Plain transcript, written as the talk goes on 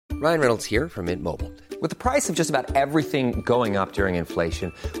Ryan Reynolds here from Mint Mobile. With the price of just about everything going up during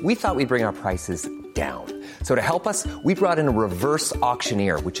inflation, we thought we'd bring our prices down. So to help us, we brought in a reverse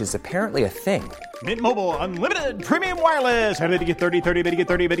auctioneer, which is apparently a thing. Mint Mobile Unlimited Premium Wireless. How to get 30, 30, bit to get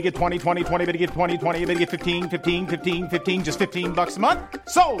 30, bit to get 20, 20, 20, bit to get 20, 20, bit to get 15, 15, 15, 15, just $15 a month?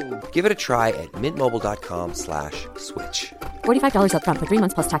 Sold! Give it a try at mintmobile.com/switch. $45 up front for 3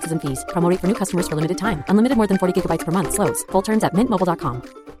 months plus taxes and fees. Promo rate for new customers for limited time. Unlimited more than 40 gigabytes per month. Slows full terms at mintmobile.com.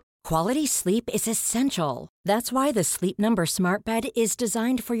 Quality sleep is essential. That's why the Sleep Number Smart Bed is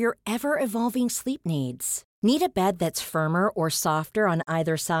designed for your ever-evolving sleep needs. Need a bed that's firmer or softer on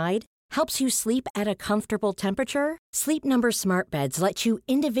either side? Helps you sleep at a comfortable temperature? Sleep Number Smart Beds let you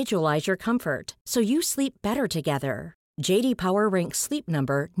individualize your comfort, so you sleep better together. J.D. Power ranks Sleep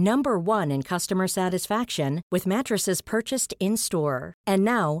Number number 1 in customer satisfaction with mattresses purchased in-store. And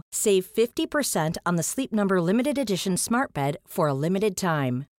now, save 50% on the Sleep Number Limited Edition Smart Bed for a limited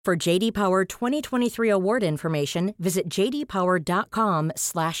time. For J.D. Power 2023 award information, visit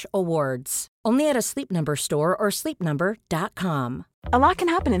jdpower.com/awards. Only at a Sleep Number store or sleepnumber.com. A lot can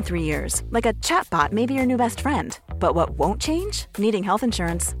happen in 3 years, like a chatbot may be your new best friend. But what won't change? Needing health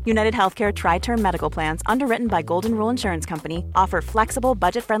insurance. United Healthcare Tri-Term Medical Plans, underwritten by Golden Rule Insurance Company, offer flexible,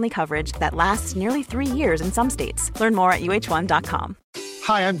 budget-friendly coverage that lasts nearly 3 years in some states. Learn more at uh1.com.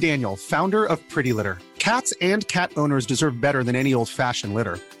 Hi, I'm Daniel, founder of Pretty Litter. Cats and cat owners deserve better than any old-fashioned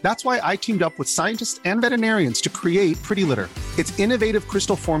litter. That's why I teamed up with scientists and veterinarians to create Pretty Litter. Its innovative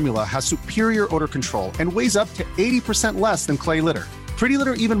crystal formula has superior odor control and weighs up to 80% less than clay litter. Pretty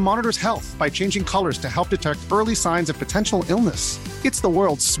Litter even monitors health by changing colors to help detect early signs of potential illness. It's the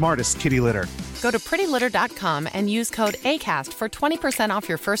world's smartest kitty litter. Go to prettylitter.com and use code ACAST for 20% off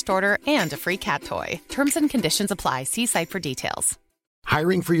your first order and a free cat toy. Terms and conditions apply. See site for details.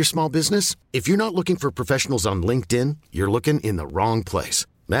 Hiring for your small business? If you're not looking for professionals on LinkedIn, you're looking in the wrong place.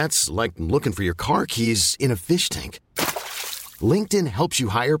 That's like looking for your car keys in a fish tank. LinkedIn helps you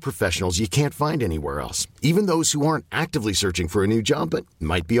hire professionals you can't find anywhere else, even those who aren't actively searching for a new job but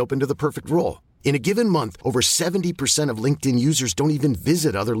might be open to the perfect role. In a given month, over 70% of LinkedIn users don't even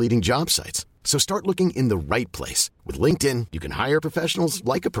visit other leading job sites. So start looking in the right place. With LinkedIn, you can hire professionals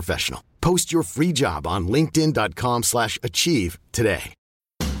like a professional. Post your free job on linkedin.com/achieve today.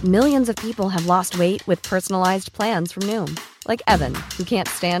 Millions of people have lost weight with personalized plans from Noom. Like Evan, who can't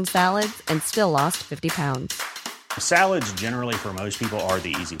stand salads and still lost 50 pounds. Salads generally for most people are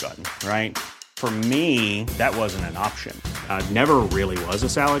the easy button, right? For me, that wasn't an option. I never really was a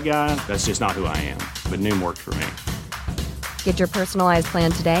salad guy. That's just not who I am. But Noom worked for me. Get your personalized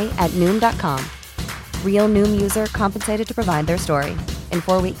plan today at Noom.com. Real Noom user compensated to provide their story. In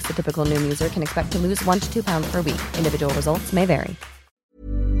 4 weeks, the typical Noom user can expect to lose 1 to 2 pounds per week. Individual results may vary.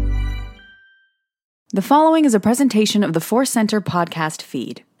 The following is a presentation of the Force Center podcast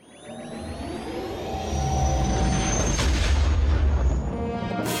feed.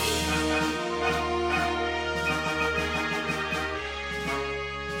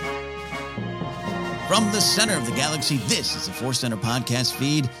 From the center of the galaxy, this is the Force Center podcast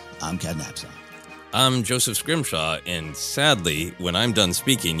feed. I'm Ken Napzok. I'm Joseph Scrimshaw, and sadly, when I'm done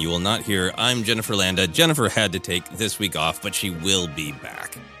speaking, you will not hear I'm Jennifer Landa. Jennifer had to take this week off, but she will be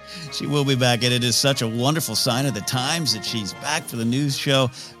back. She will be back, and it is such a wonderful sign of the times that she's back for the news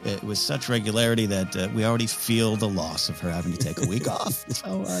show with such regularity that we already feel the loss of her having to take a week off.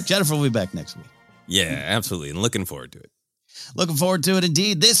 So Jennifer will be back next week. Yeah, absolutely, and looking forward to it. Looking forward to it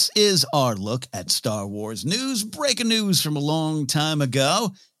indeed. This is our look at Star Wars news, breaking news from a long time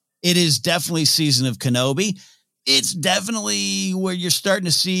ago. It is definitely Season of Kenobi. It's definitely where you're starting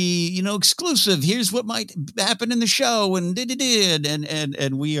to see, exclusive. Here's what might happen in the show, and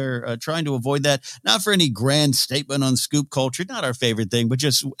and we are trying to avoid that. Not for any grand statement on scoop culture, not our favorite thing, but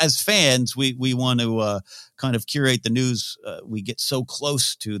just as fans, we want to kind of curate the news. We get so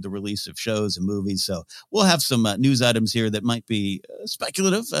close to the release of shows and movies, so we'll have some news items here that might be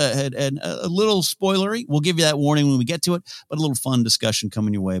speculative and a little spoilery. We'll give you that warning when we get to it, but a little fun discussion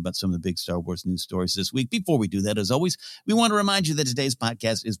coming your way about some of the big Star Wars news stories this week. Before we do that, as always, we want to remind you that today's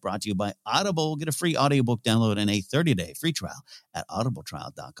podcast is brought to you by Audible. Get a free audiobook download and a 30-day free trial at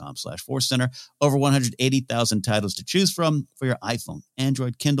audibletrial.com/forcecenter. Over 180,000 titles to choose from for your iPhone,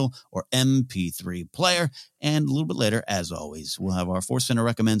 Android, Kindle, or MP3 player. And a little bit later, as always, we'll have our Force Center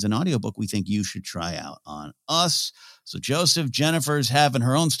recommends an audiobook we think you should try out on us. So Joseph, Jennifer's having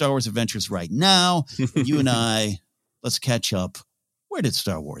her own Star Wars adventures right now. You and I, let's catch up. Where did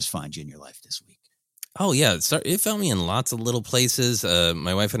Star Wars find you in your life this week? Oh, yeah. It found me in lots of little places.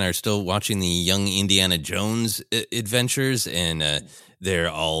 My wife and I are still watching the Young Indiana Jones adventures, and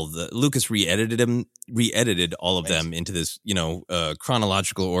they're all Lucas re-edited all of them into this,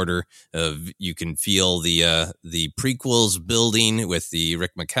 chronological order of, you can feel the prequels building with the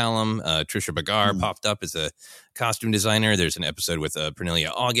Rick McCallum. Trisha Bagar popped up as a costume designer. There's an episode with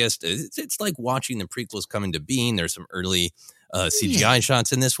Pernilla August. It's like watching the prequels come into being. There's some early CGI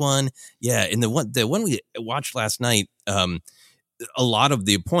shots in this one. Yeah. And the one we watched last night, a lot of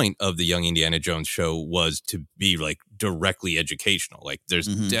the point of the Young Indiana Jones show was to be like directly educational. Like there's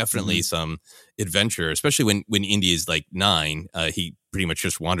definitely some adventure, especially when Indy is like 9. He pretty much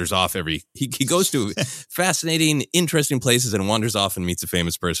just wanders off he goes to fascinating, interesting places and wanders off and meets a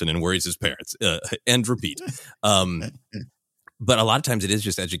famous person and worries his parents, and repeat. But a lot of times it is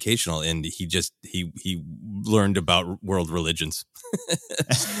just educational, and he learned about world religions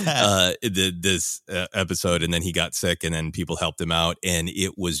this episode, and then he got sick, and then people helped him out, and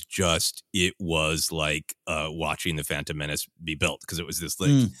it was like watching the Phantom Menace be built, because it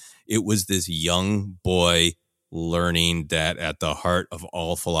was this young boy learning that at the heart of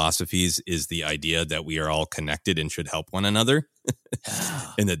all philosophies is the idea that we are all connected and should help one another.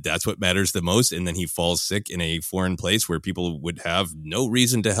 And that's what matters the most. And then he falls sick in a foreign place where people would have no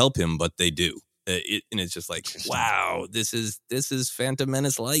reason to help him, but they do. And it's just like, wow, this is Phantom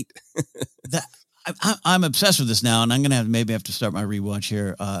Menace light. I'm obsessed with this now, and I'm going to maybe have to start my rewatch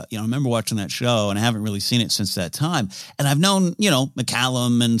here. I remember watching that show, and I haven't really seen it since that time. And I've known,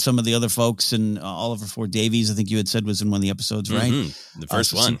 McCallum and some of the other folks, and Oliver Ford Davies, I think you had said was in one of the episodes, right? The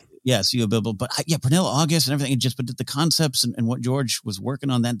first one. Yeah, CEO Bible. But Pernilla August and everything, but the concepts and what George was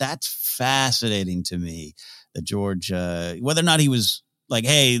working on, that's fascinating to me. That George, whether or not he was like,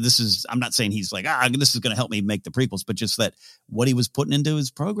 hey, I'm not saying he's like, this is going to help me make the prequels, but just that what he was putting into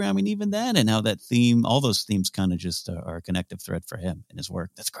his programming even then, and how that theme, all those themes kind of just are a connective thread for him in his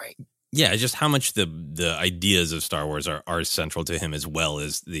work. That's great. Yeah, just how much the ideas of Star Wars are central to him, as well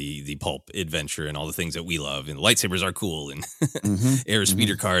as the pulp adventure and all the things that we love. And lightsabers are cool, and air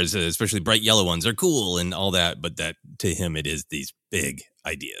speeder cars, especially bright yellow ones, are cool, and all that. But that to him, it is these big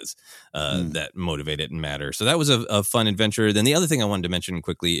ideas that motivate it and matter. So that was a fun adventure. Then the other thing I wanted to mention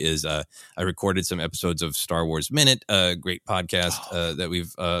quickly is I recorded some episodes of Star Wars Minute, a great podcast that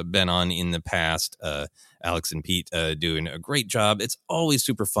we've been on in the past. Alex and Pete doing a great job. It's always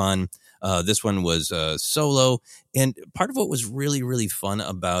super fun. This one was solo. And part of what was really, really fun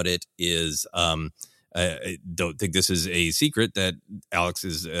about it is I don't think this is a secret that Alex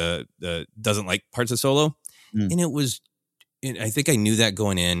doesn't like parts of solo. And it was, I think I knew that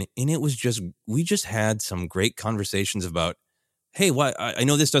going in. And it was we just had some great conversations about, hey, why? I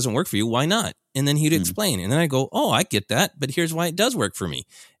know this doesn't work for you. Why not? And then he'd explain. And then I go, oh, I get that. But here's why it does work for me.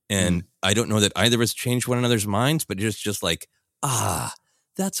 And I don't know that either of us changed one another's minds, but just like,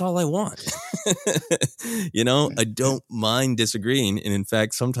 that's all I want. I don't mind disagreeing. And in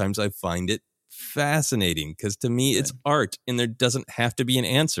fact, sometimes I find it fascinating, because to me, it's art, and there doesn't have to be an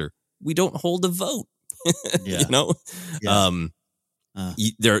answer. We don't hold a vote.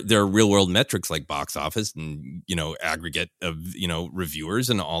 There are real world metrics like box office and, aggregate of, reviewers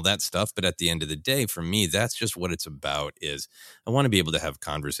and all that stuff. But at the end of the day, for me, that's just what it's about. Is I want to be able to have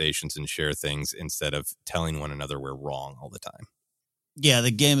conversations and share things instead of telling one another we're wrong all the time. Yeah,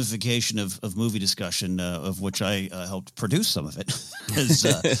 the gamification of movie discussion, of which I helped produce some of it,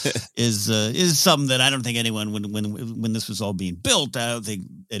 is something that I don't think anyone, when this was all being built, I don't think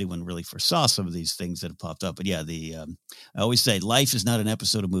anyone really foresaw some of these things that have popped up. But yeah, I always say life is not an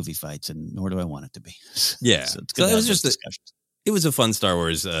episode of movie fights, and nor do I want it to be. Yeah, so it was just it was a fun Star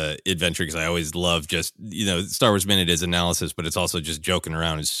Wars adventure, because I always love just, Star Wars Minute is analysis, but it's also just joking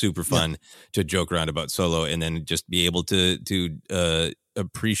around. It's super fun to joke around about Solo, and then just be able to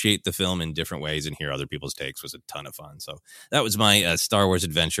appreciate the film in different ways and hear other people's takes was a ton of fun. So that was my Star Wars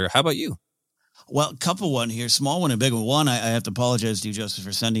adventure. How about you? Well, couple one here, small one and big one. One, I have to apologize to you, Joseph,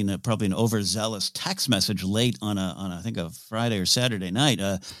 for sending probably an overzealous text message late on I think a Friday or Saturday night.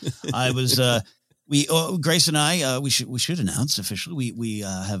 I was Grace and I, we should announce officially, we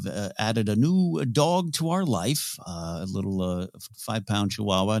have added a new dog to our life, a little 5-pound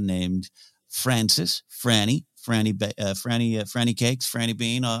Chihuahua named Francis, Franny Cakes, Franny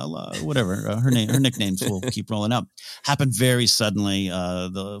Bean, whatever her nicknames will keep rolling up. Happened very suddenly.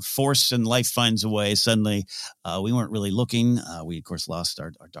 The force and life finds a way. Suddenly, we weren't really looking. We of course lost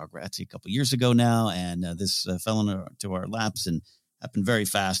our dog Ratsy a couple of years ago now, and this fell into our laps and happened very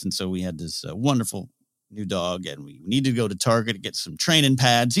fast. And so we had this wonderful new dog, and we needed to go to Target to get some training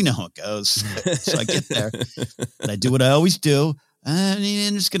pads. You know how it goes. So I get there, and I do what I always do. I'm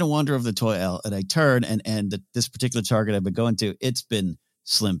just going to wander over the toy aisle, and I turn, and this particular Target I've been going to, it's been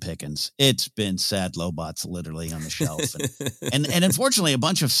slim pickings. It's been sad Lobots literally on the shelf. And unfortunately, a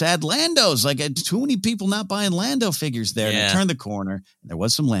bunch of sad Landos. Like, too many people not buying Lando figures there. And I turned the corner, and there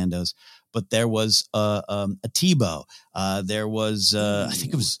was some Landos, but there was a Tebow. There was, I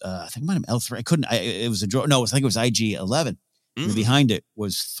think it might have been L3. It was I think it was IG-11. And behind it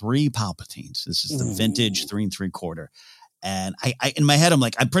was 3 Palpatines. This is the vintage 3 3/4. And I in my head, I'm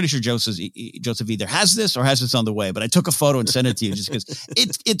like, I'm pretty sure Joseph either has this or has this on the way. But I took a photo and sent it to you just because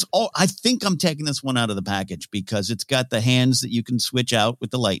it's all. I think I'm taking this one out of the package because it's got the hands that you can switch out with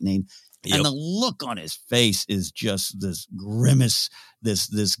the lightning. Yep. And the look on his face is just this grimace,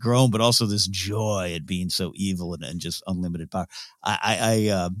 this groan, but also this joy at being so evil and just unlimited power.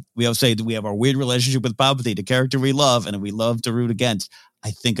 We always say that we have our weird relationship with Palpatine, the character we love and we love to root against. I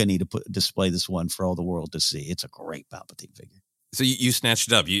think I need to display this one for all the world to see. It's a great Palpatine figure. So you snatched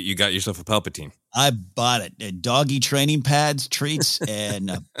it up. You got yourself a Palpatine. I bought it. Doggy training pads, treats, and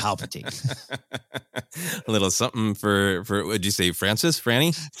Palpatine. A little something for what'd you say, Francis?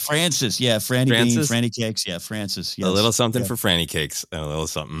 Franny? Francis, yeah. Franny Bean, Franny Cakes, yeah. Francis, yes. A little something for Franny Cakes and a little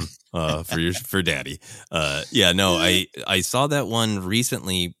something for Daddy. I saw that one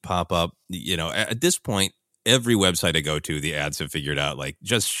recently pop up. You know, at this point, every website I go to, the ads have figured out, like,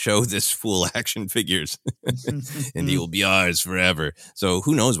 just show this fool action figures and he will be ours forever. So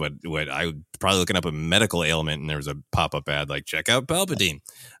who knows what I was probably looking up a medical ailment and there was a pop-up ad like, check out Palpatine.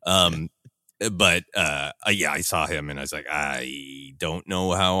 But I saw him and I was like, I don't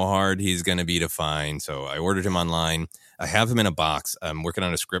know how hard he's going to be to find. So I ordered him online. I have him in a box. I'm working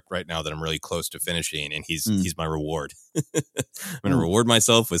on a script right now that I'm really close to finishing, and he's my reward. I'm going to reward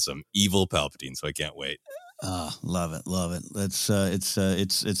myself with some evil Palpatine, so I can't wait. Love it. It's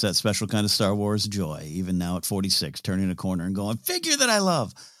that special kind of Star Wars joy. Even now at 46, turning a corner and going, figure that I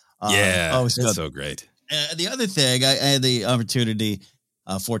love. It's so great. The other thing, I had the opportunity,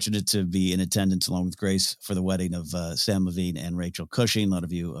 fortunate to be in attendance along with Grace for the wedding of Sam Levine and Rachel Cushing. A lot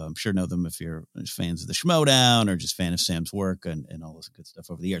of you, I'm sure, know them if you're fans of the Schmodown or just fan of Sam's work and all this good stuff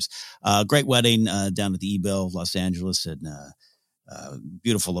over the years. Great wedding down at the E-Bill, Los Angeles, and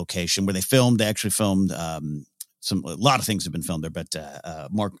beautiful location where they filmed. They actually filmed a lot of things have been filmed there, but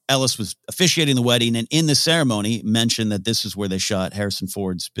Mark Ellis was officiating the wedding, and in the ceremony mentioned that this is where they shot Harrison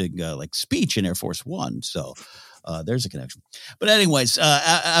Ford's big speech in Air Force One. So there's a connection. But anyways,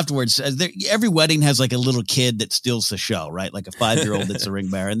 afterwards, every wedding has like a little kid that steals the show, right? Like a 5-year-old that's a ring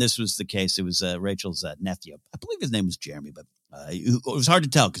bearer. And this was the case. It was Rachel's nephew. I believe his name was Jeremy, but it was hard to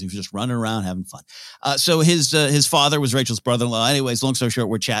tell because he was just running around having fun. So his father was Rachel's brother-in-law. Anyways, long story short,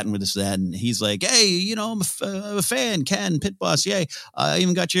 we're chatting with this dad, and he's like, "Hey, I'm a fan, Ken, Pit Boss, yay! I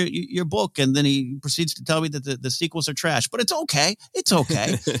even got your book." And then he proceeds to tell me that the sequels are trash, but it's okay.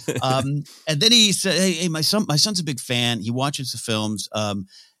 And then he said, "Hey, my son's a big fan. He watches the films.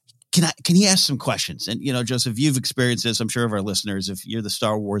 Can he ask some questions?" And, Joseph, you've experienced this. I'm sure of our listeners, if you're the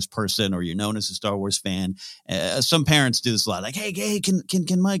Star Wars person or you're known as a Star Wars fan, some parents do this a lot. Like, hey,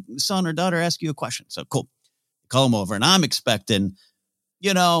 can my son or daughter ask you a question? So cool. Call him over. And I'm expecting,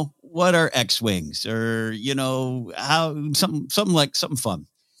 what are X-Wings or, how something fun.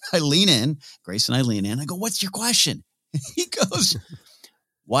 I lean in, Grace and I lean in. I go, "What's your question?" He goes,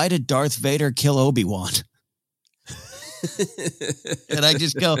 "Why did Darth Vader kill Obi-Wan?" And I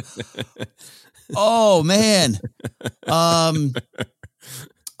just go, "Oh man."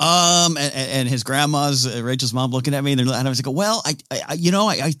 And his grandma's, Rachel's mom, looking at me, and I was like, "Well, I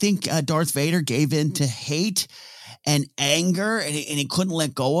think Darth Vader gave in to hate and anger, and he couldn't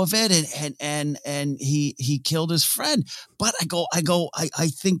let go of it, and he killed his friend." But I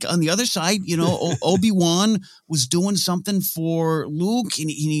think on the other side, Obi-Wan was doing something for Luke,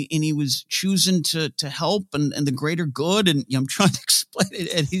 and he was choosing to help and the greater good, and I'm trying to explain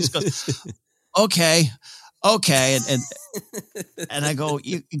it, and he just goes, okay. And I go,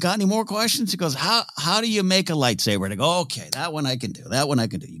 you got any more questions? He goes, how do you make a lightsaber? And I go, okay, that one I can do.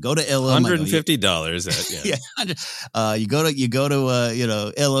 You go to Ilum. $150. You go to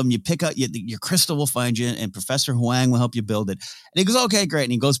Ilum, you pick up your crystal will find you, and Professor Huang will help you build it. And he goes, okay, great.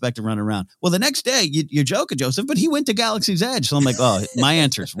 And he goes back to run around. Well, the next day, you're joking, Joseph, but he went to Galaxy's Edge. So I'm like, oh, my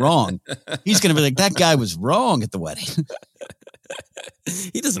answer's wrong. He's going to be like, that guy was wrong at the wedding.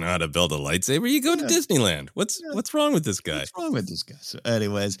 He doesn't know how to build a lightsaber. You go to Disneyland. What's wrong with this guy? What's wrong with this guy? So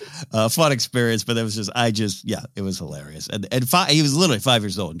anyways, fun experience, but it was it was hilarious. And he was literally 5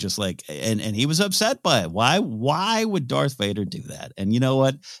 years old, just like, and he was upset by it. Why would Darth Vader do that? And you know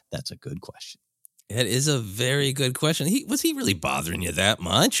what? That's a good question. It is a very good question. Was he really bothering you that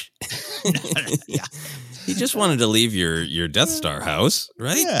much? Yeah. He just wanted to leave your Death Star house,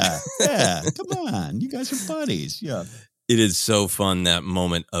 right? Yeah. Come on. You guys are buddies. Yeah. It is so fun, that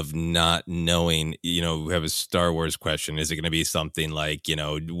moment of not knowing. We have a Star Wars question. Is it going to be something like,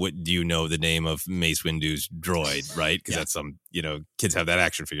 what do you know the name of Mace Windu's droid, right? Because that's some, kids have that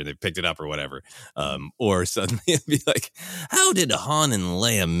action figure. They picked it up or whatever. Or suddenly it'd be like, how did Han and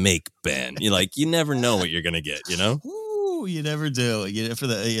Leia make Ben? You never know what you're going to get, Ooh, you never do. For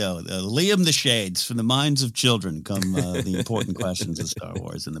the Liam the Shades, from the minds of children come the important questions of Star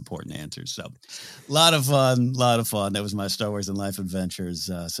Wars and important answers. So, a lot of fun. That was my Star Wars and Life adventures.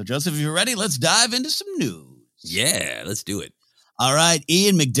 So, Joseph, if you're ready, let's dive into some news. Yeah, let's do it. All right,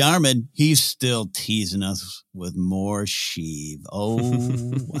 Ian McDiarmid, he's still teasing us with more Sheev. Oh,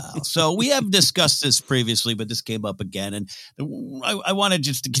 wow. So we have discussed this previously, but this came up again. And I wanted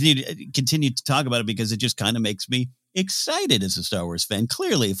just to continue to talk about it because it just kind of makes me excited as a Star Wars fan.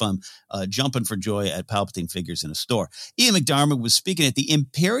 Clearly, if I'm jumping for joy at Palpatine figures in a store. Ian McDiarmid was speaking at the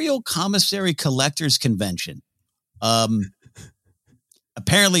Imperial Commissary Collectors Convention.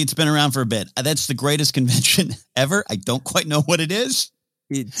 Apparently, it's been around for a bit. That's the greatest convention ever. I don't quite know what it is.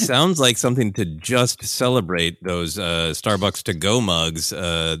 It sounds like something to just celebrate those Starbucks to-go mugs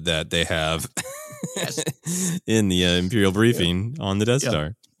that they have in the Imperial briefing on the Death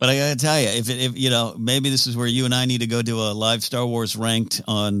Star. But I got to tell you, if maybe this is where you and I need to go do a live Star Wars ranked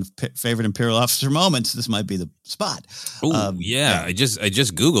on favorite Imperial officer moments. This might be the spot. Yeah. I just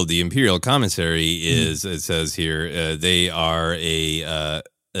Googled the Imperial Commissary. It says here they are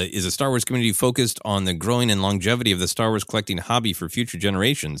is a Star Wars community focused on the growing and longevity of the Star Wars collecting hobby for future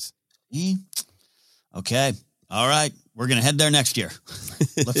generations. Okay. All right. We're going to head there next year.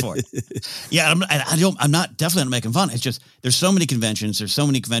 Look for it. Yeah, I'm not definitely not making fun. It's just there's so many conventions. There's so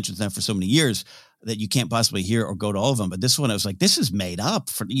many conventions now for so many years that you can't possibly hear or go to all of them. But this one, I was like, this is made up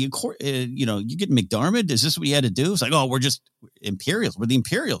for you. You get McDiarmid. Is this what you had to do? It's like, we're just Imperials. We're the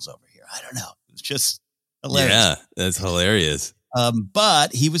Imperials over here. I don't know. It's just hilarious. Yeah, that's hilarious.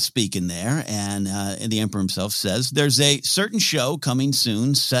 But he was speaking there, and the Emperor himself says there's a certain show coming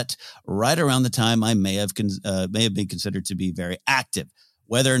soon, set right around the time I may have been considered to be very active.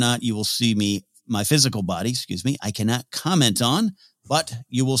 Whether or not you will see my physical body, I cannot comment on, but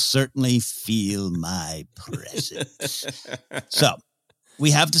you will certainly feel my presence. So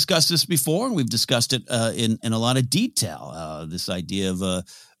we have discussed this before, and we've discussed it in a lot of detail. This idea of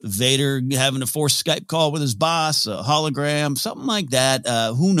Vader having a forced Skype call with his boss, a hologram, something like that.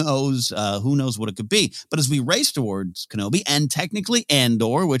 Who knows? Who knows what it could be? But as we race towards Kenobi and technically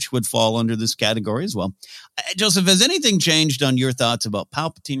Andor, which would fall under this category as well. Joseph, has anything changed on your thoughts about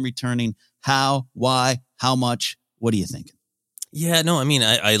Palpatine returning? How? Why? How much? What do you think? Yeah, no, I mean,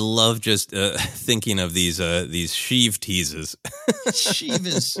 I love just thinking of these Sheev teases.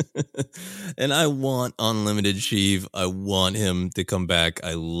 Sheevis. And I want unlimited Sheev. I want him to come back.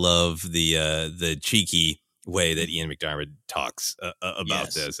 I love the cheeky way that Ian McDiarmid talks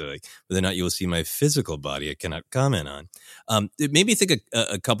about this. Like, whether or not you will see my physical body, I cannot comment on. It made me think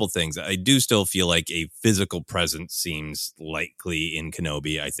a couple things. I do still feel like a physical presence seems likely in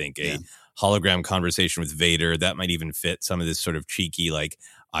Kenobi. I think a hologram conversation with Vader, that might even fit some of this sort of cheeky, like,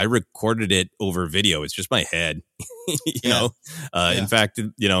 I recorded it over video. It's just my head, you know? In fact,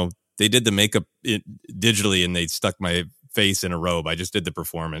 they did the makeup digitally and they stuck my face in a robe. I just did the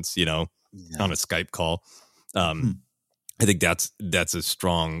performance, on a Skype call. I think that's a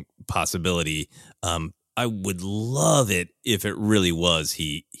strong possibility. I would love it if it really was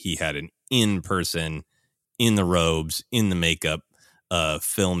he had an in-person, in the robes, in the makeup,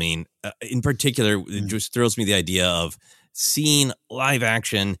 filming. In particular, it just thrills me the idea of seeing live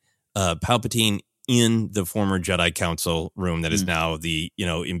action Palpatine in the former Jedi Council room that is now the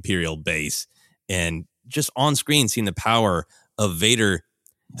Imperial base, and just on screen seeing the power of Vader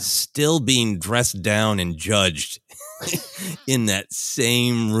still being dressed down and judged in that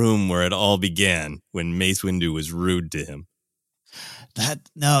same room where it all began when Mace Windu was rude to him.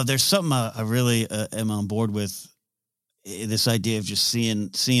 There's something I really am on board with. This idea of just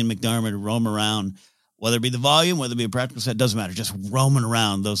seeing McDiarmid roam around, whether it be the volume, whether it be a practical set, doesn't matter. Just roaming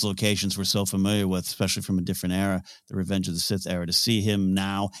around those locations we're so familiar with, especially from a different era, the Revenge of the Sith era. To see him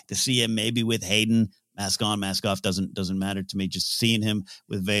now, to see him maybe with Hayden, mask on, mask off, doesn't matter to me. Just seeing him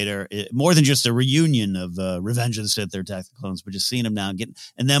with Vader, more than just a reunion of Revenge of the Sith, their Attack of the Clones, but just seeing him now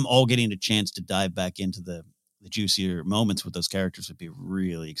and them all getting a chance to dive back into the juicier moments with those characters would be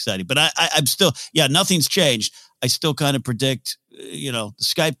really exciting. But I'm still, nothing's changed. I still kind of predict, the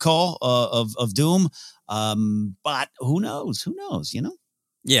Skype call of Doom. But who knows?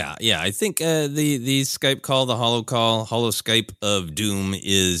 Yeah. I think the Skype call, the holo Skype of Doom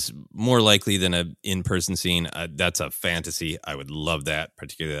is more likely than an in-person scene. That's a fantasy. I would love that,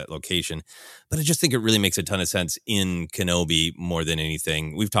 particularly that location. But I just think it really makes a ton of sense in Kenobi more than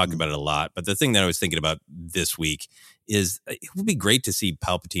anything. We've talked about it a lot, but the thing that I was thinking about this week is it would be great to see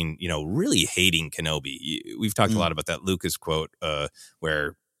Palpatine, really hating Kenobi. We've talked a lot about that Lucas quote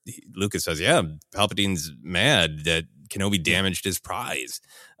where Lucas says, yeah, Palpatine's mad that Kenobi damaged his prize.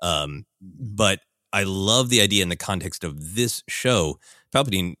 But I love the idea in the context of this show.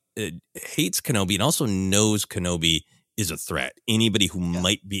 Palpatine hates Kenobi and also knows Kenobi is a threat. Anybody who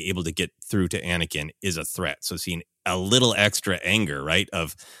might be able to get through to Anakin is a threat. So seeing a little extra anger, right?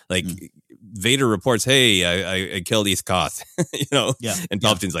 Of like Vader reports, hey, I killed East Koth, and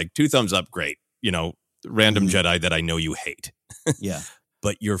Palpatine's like, 2 thumbs up. Great. Random Jedi that I know you hate. Yeah.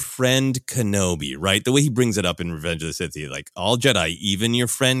 But your friend Kenobi, right? The way he brings it up in Revenge of the Sith, like all Jedi, even your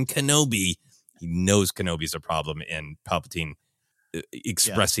friend Kenobi, he knows Kenobi's a problem, and Palpatine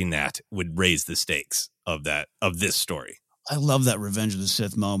expressing that would raise the stakes of this story. I love that Revenge of the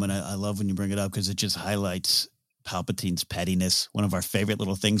Sith moment. I love when you bring it up because it just highlights Palpatine's pettiness. One of our favorite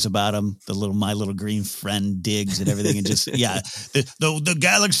little things about him, the little My Little Green Friend digs and everything. And just, the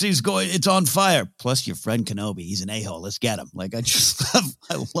galaxy's it's on fire. Plus your friend Kenobi, he's an a-hole. Let's get him. Like, I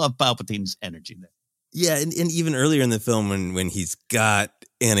love Palpatine's energy there. Yeah, and even earlier in the film when he's got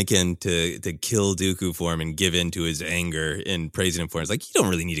Anakin to kill Dooku for him and give in to his anger and praising him for it, it's like, you don't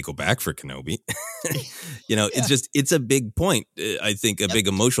really need to go back for Kenobi. It's a big point. I think a big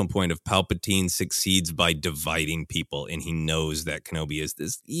emotional point of Palpatine succeeds by dividing people, and he knows that Kenobi is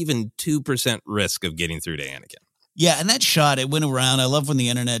this even 2% risk of getting through to Anakin. Yeah, and that shot, it went around. I love when the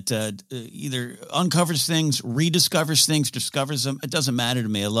internet either uncovers things, rediscovers things, discovers them. It doesn't matter to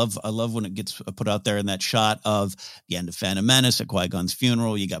me. I love when it gets put out there in that shot of the end of Phantom Menace at Qui-Gon's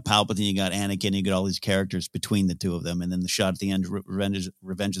funeral. You got Palpatine, you got Anakin, you got all these characters between the two of them. And then the shot at the end of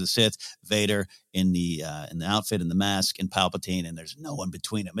Revenge of the Sith, Vader in the outfit and the mask, and Palpatine, and there's no one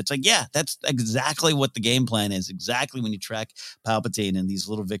between them. It's like, yeah, that's exactly what the game plan is. Exactly when you track Palpatine and these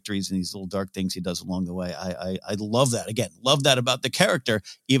little victories and these little dark things he does along the way. I love that. Again, love that about the character,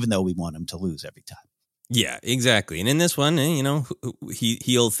 even though we want him to lose every time. Yeah, exactly. And in this one,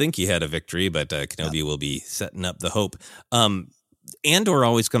 he'll think he had a victory, but Kenobi will be setting up the hope. Andor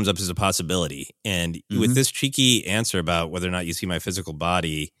always comes up as a possibility. And with this cheeky answer about whether or not you see my physical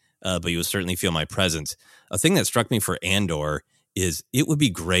body, but you will certainly feel my presence, a thing that struck me for Andor is it would be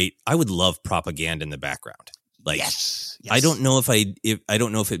great. I would love propaganda in the background. Like, yes. I don't know if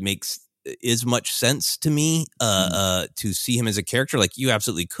it makes as much sense to me to see him as a character. Like, you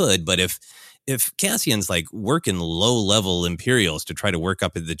absolutely could, but if Cassian's like working low-level Imperials to try to work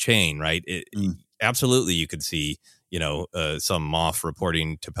up in the chain, right? Absolutely, you could see, some Moff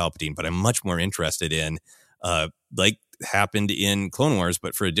reporting to Palpatine, but I'm much more interested in, like happened in Clone Wars,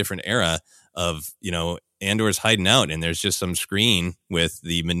 but for a different era of, Andor's hiding out, and there's just some screen with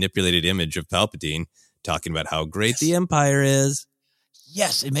the manipulated image of Palpatine talking about how great the Empire is.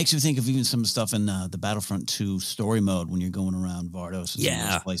 Yes, it makes me think of even some stuff in the Battlefront 2 story mode when you're going around Vardos and some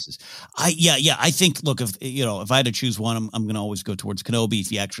of those places. I think, look, if I had to choose one, I'm going to always go towards Kenobi.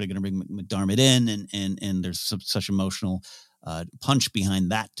 If you're actually going to bring McDermott in, and there's such emotional punch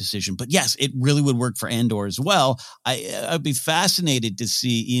behind that decision. But yes, it really would work for Andor as well. I'd be fascinated to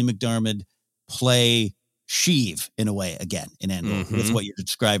see Ian McDermott play Sheev in a way again in Andor with what you're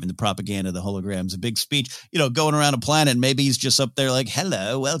describing, the propaganda, the holograms, a big speech, going around a planet. Maybe he's just up there like,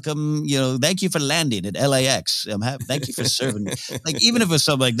 hello, welcome, thank you for landing at LAX. Thank you for serving me. Like, even if it was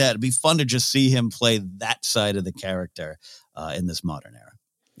something like that, it'd be fun to just see him play that side of the character in this modern era.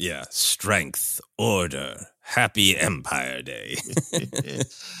 Yeah. Strength, order, happy Empire Day.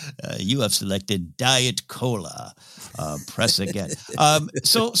 You have selected Diet Cola. Press again.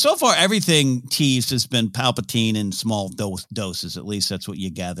 So far, everything teased has been Palpatine in small doses. At least that's what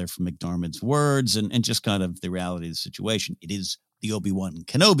you gather from McDermott's words and just kind of the reality of the situation. It is the Obi-Wan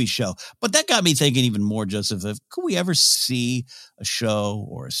Kenobi show. But that got me thinking even more, Joseph, could we ever see a show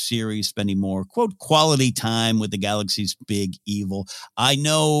or a series spending more, quote, quality time with the galaxy's big evil? I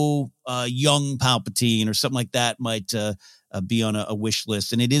know young Palpatine or something like that might be on a wish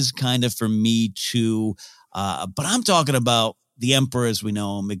list, and it is kind of for me too. But I'm talking about the Emperor as we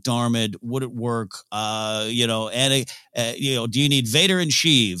know him, McDermott. Would it work? Do you need Vader and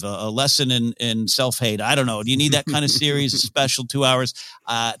Sheev, a lesson in self-hate? I don't know. Do you need that kind of series, a special 2 hours?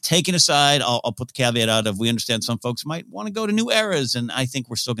 Taken aside, I'll put the caveat out of we understand some folks might want to go to new eras, and I think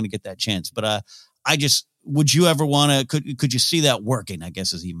we're still going to get that chance. But would you ever want to? Could you see that working? I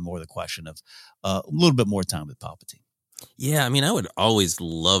guess is even more the question of a little bit more time with Palpatine. Yeah, I mean, I would always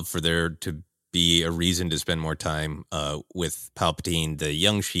love for there to be a reason to spend more time with Palpatine. The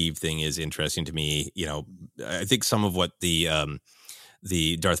young Sheev thing is interesting to me. You know, I think some of what the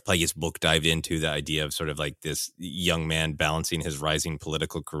Darth Plagueis book dived into, the idea of sort of like this young man balancing his rising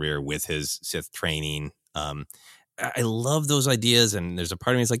political career with his Sith training. I love those ideas, and there's a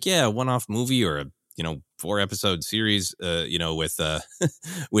part of me that's like, yeah, a one-off movie or a 4-episode series, with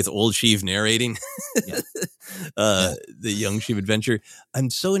with old Sheev narrating the young Sheev adventure. I'm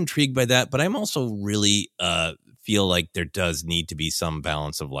so intrigued by that, but I'm also really feel like there does need to be some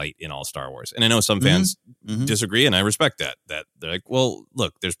balance of light in all Star Wars. And I know some fans disagree, and I respect that they're like, well,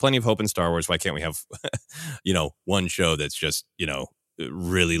 look, there's plenty of hope in Star Wars. Why can't we have, one show that's just,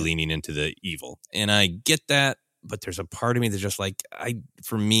 really leaning into the evil? And I get that. But there's a part of me that's just like, I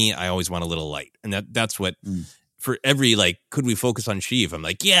always want a little light. And that's what, for every, like, could we focus on Sheev? I'm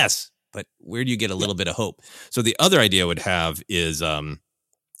like, yes, but where do you get a little bit of hope? So the other idea I would have is a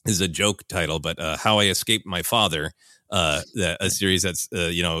joke title, but How I Escaped My Father, a series that's,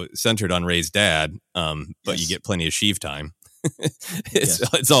 centered on Rey's dad, but you get plenty of Sheev time.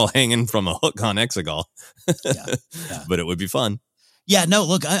 It's all hanging from a hook on Exegol, but it would be fun. Yeah, no,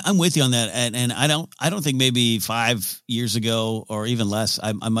 look, I'm with you on that, and I don't think maybe 5 years ago or even less,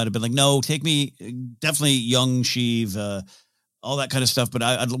 I might have been like, no, take me definitely young Sheev, all that kind of stuff, but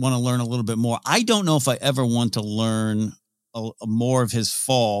I'd want to learn a little bit more. I don't know if I ever want to learn more of his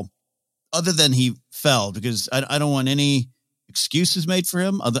fall, other than he fell, because I don't want any excuses made for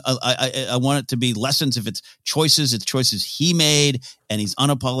him. I want it to be lessons. If it's choices he made, and he's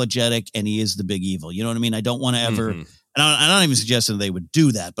unapologetic, and he is the big evil. You know what I mean? I don't want to ever. And I'm not even suggesting they would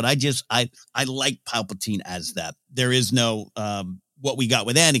do that, but I like Palpatine as that. There is no what we got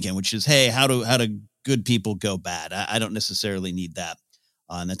with Anakin, which is, hey, how do good people go bad? I don't necessarily need that.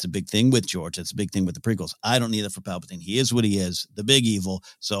 And that's a big thing with George. That's a big thing with the prequels. I don't need that for Palpatine. He is what he is, the big evil.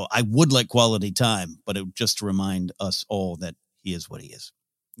 So I would like quality time, but just to remind us all that he is what he is.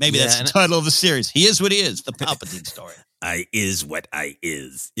 Maybe that's the title of the series. He is what he is, the Palpatine story. I is what I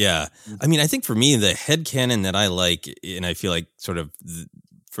is. Yeah. I mean, I think for me, the headcanon that I like, and I feel like sort of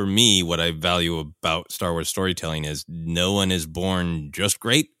for me, what I value about Star Wars storytelling is no one is born just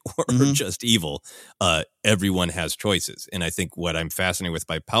great or just evil. Everyone has choices. And I think what I'm fascinated with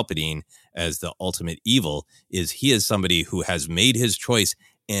by Palpatine as the ultimate evil is he is somebody who has made his choice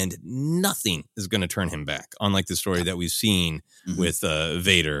and nothing is going to turn him back. Unlike the story that we've seen with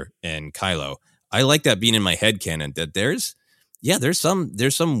Vader and Kylo. I like that being in my headcanon, that there's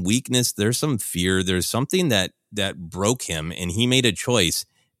some weakness, there's some fear, there's something that broke him, and he made a choice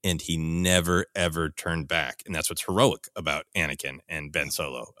and he never ever turned back. And that's what's heroic about Anakin and Ben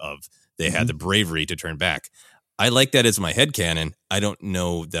Solo, of they had the bravery to turn back. I like that as my headcanon. I don't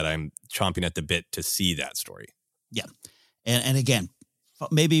know that I'm chomping at the bit to see that story. Yeah. And again,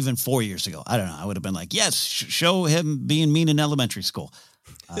 maybe even 4 years ago, I don't know, I would have been like, yes, show him being mean in elementary school.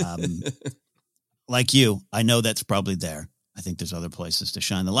 Like you, I know that's probably there. I think there's other places to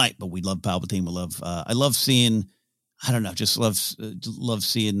shine the light, but we love Palpatine. We love, I love seeing, I don't know, just love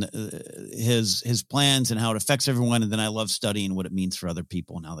seeing his plans and how it affects everyone. And then I love studying what it means for other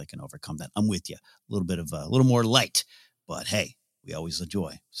people and how they can overcome that. I'm with you. A little more light, but hey, we always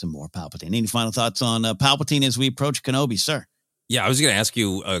enjoy some more Palpatine. Any final thoughts on Palpatine as we approach Kenobi, sir? Yeah, I was going to ask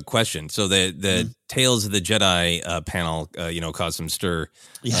you a question. So the Tales of the Jedi panel, caused some stir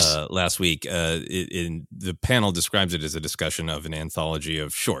last week. The panel describes it as a discussion of an anthology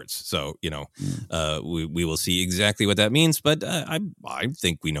of shorts. So, we will see exactly what that means. But I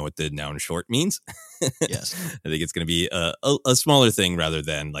think we know what the noun short means. Yes. I think it's going to be a smaller thing rather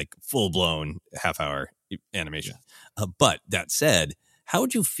than like full-blown half-hour animation. Yeah. But that said, how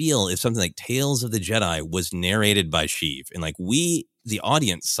would you feel if something like Tales of the Jedi was narrated by Sheev? And like the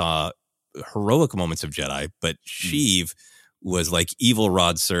audience saw heroic moments of Jedi, but Sheev was like evil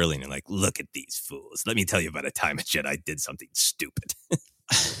Rod Serling and like, look at these fools. Let me tell you about a time a Jedi did something stupid.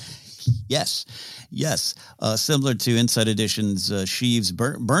 Yes. Similar to Inside Edition's Sheev's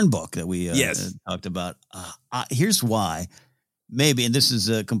burn book that we talked about. Here's why. Maybe, and this is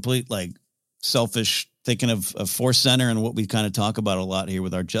a complete like selfish thinking of Force Center and what we kind of talk about a lot here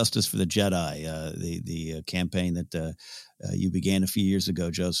with our Justice for the Jedi, the campaign that you began a few years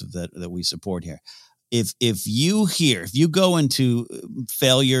ago, Joseph, that we support here. If you go into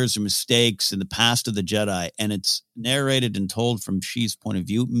failures or mistakes in the past of the Jedi and it's narrated and told from Sheev's point of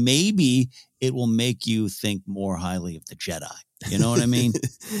view, maybe it will make you think more highly of the Jedi. You know what I mean?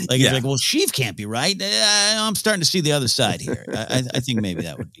 It's like, well, Sheev can't be right. I'm starting to see the other side here. I think maybe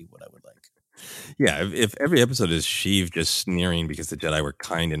that would be what I would like. Yeah, if every episode is Sheev just sneering because the Jedi were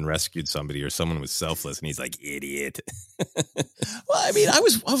kind and rescued somebody, or someone was selfless, and he's like, idiot. Well, I mean, I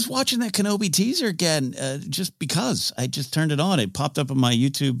was watching that Kenobi teaser again just because I just turned it on. It popped up on my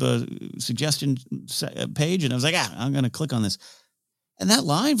YouTube suggestion page, and I was like, I'm going to click on this. And that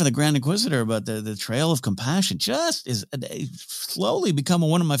line for the Grand Inquisitor about the Trail of Compassion just is slowly becoming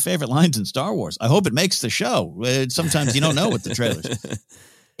one of my favorite lines in Star Wars. I hope it makes the show. Sometimes you don't know with the trailers.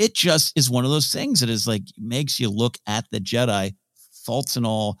 It just is one of those things that is like makes you look at the Jedi, faults and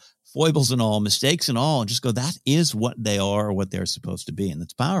all, foibles and all, mistakes and all, and just go, that is what they are or what they're supposed to be. And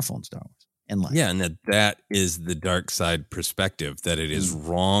it's powerful in Star Wars and life. Yeah, and that is the dark side perspective, that it is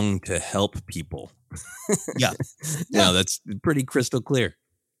wrong to help people. Yeah. No, that's pretty crystal clear.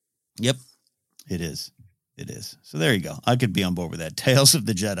 Yep, it is. It is. So there you go. I could be on board with that. Tales of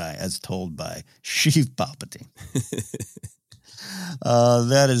the Jedi as told by Sheev Palpatine.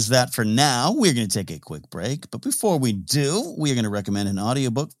 That is that for now. We're going to take a quick break. But before we do, we're going to recommend an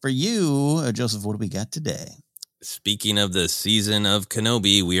audiobook for you. Joseph, what do we got today? Speaking of the season of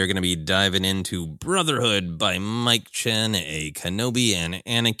Kenobi, we are going to be diving into Brotherhood by Mike Chen, a Kenobi and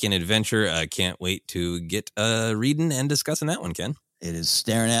Anakin adventure. I can't wait to get reading and discussing that one, Ken. It is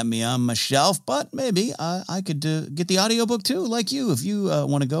staring at me on my shelf, but maybe I could get the audiobook too, like you. If you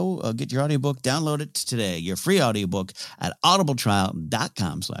want to go get your audiobook, download it today. Your free audiobook at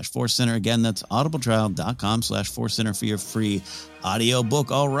audibletrial.com/ForceCenter. Again, that's audibletrial.com/ForceCenter for your free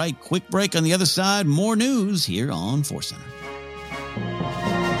audiobook. All right, quick break. On the other side, more news here on Force Center.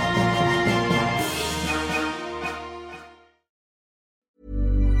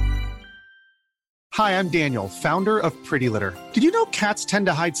 Hi, I'm Daniel, founder of Pretty Litter. Did you know cats tend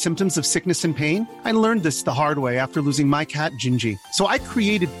to hide symptoms of sickness and pain? I learned this the hard way after losing my cat, Gingy. So I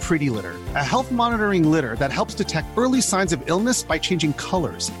created Pretty Litter, a health monitoring litter that helps detect early signs of illness by changing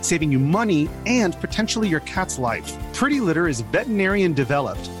colors, saving you money and potentially your cat's life. Pretty Litter is veterinarian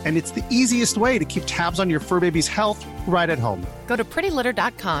developed, and it's the easiest way to keep tabs on your fur baby's health right at home. Go to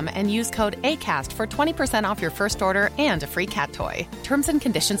prettylitter.com and use code ACAST for 20% off your first order and a free cat toy. Terms and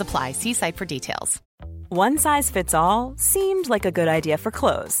conditions apply. See site for details. One size fits all seemed like a good idea for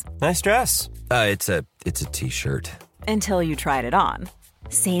clothes. Nice dress. It's a t-shirt. Until you tried it on.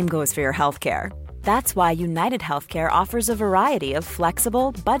 Same goes for your healthcare. That's why United Healthcare offers a variety of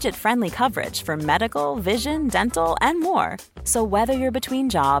flexible, budget-friendly coverage for medical, vision, dental, and more. So whether you're between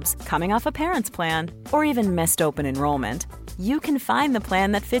jobs, coming off a parent's plan, or even missed open enrollment, you can find the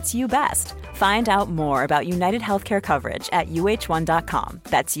plan that fits you best. Find out more about United Healthcare coverage at uh1.com.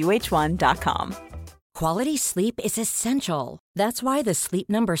 That's uh1.com. Quality sleep is essential. That's why the Sleep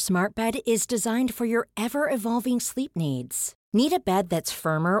Number Smart Bed is designed for your ever-evolving sleep needs. Need a bed that's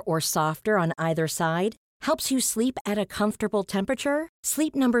firmer or softer on either side? Helps you sleep at a comfortable temperature?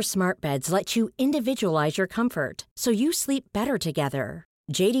 Sleep Number Smart Beds let you individualize your comfort, so you sleep better together.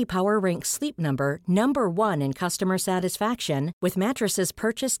 J.D. Power ranks Sleep Number number 1 in customer satisfaction with mattresses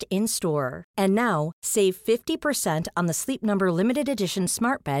purchased in-store. And now, save 50% on the Sleep Number Limited Edition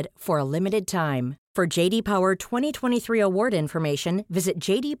Smart Bed for a limited time. For J.D. Power 2023 award information, visit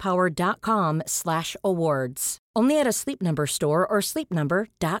jdpower.com/awards. Only at a Sleep Number store or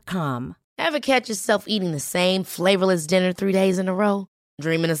sleepnumber.com. Ever catch yourself eating the same flavorless dinner 3 days in a row?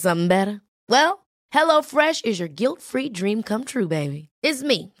 Dreaming of something better? Well, HelloFresh is your guilt-free dream come true, baby. It's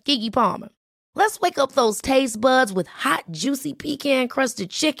me, Keke Palmer. Let's wake up those taste buds with hot, juicy pecan-crusted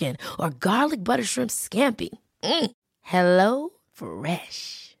chicken or garlic butter shrimp scampi. Hello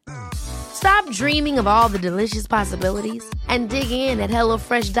Fresh. Stop dreaming of all the delicious possibilities and dig in at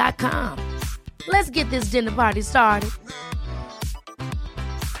HelloFresh.com. Let's get this dinner party started.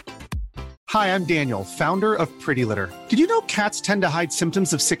 Hi, I'm Daniel, founder of Pretty Litter. Did you know cats tend to hide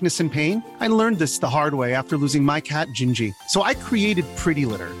symptoms of sickness and pain? I learned this the hard way after losing my cat, Gingy. So I created Pretty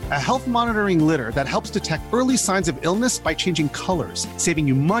Litter, a health monitoring litter that helps detect early signs of illness by changing colors, saving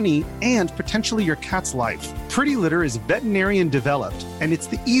you money and potentially your cat's life. Pretty Litter is veterinarian developed, and it's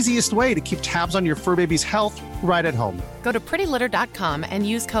the easiest way to keep tabs on your fur baby's health right at home. Go to prettylitter.com and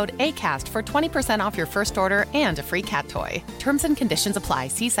use code ACAST for 20% off your first order and a free cat toy. Terms and conditions apply.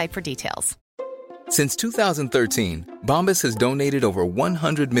 See site for details. Since 2013, Bombas has donated over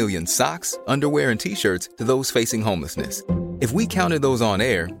 100 million socks, underwear, and T-shirts to those facing homelessness. If we counted those on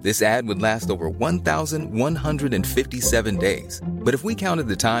air, this ad would last over 1,157 days. But if we counted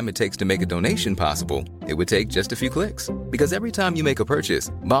the time it takes to make a donation possible, it would take just a few clicks. Because every time you make a purchase,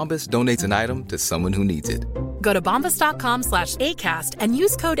 Bombas donates an item to someone who needs it. Go to bombas.com/ACAST and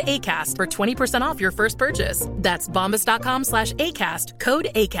use code ACAST for 20% off your first purchase. That's bombas.com/ACAST, code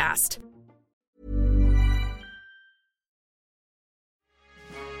ACAST.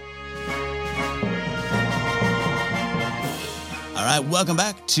 right, welcome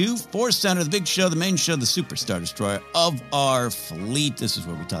back to Force Center, the big show, the main show, the Superstar Destroyer of our fleet. This is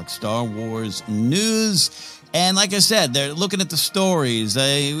where we talk Star Wars news. And like I said, they're looking at the stories.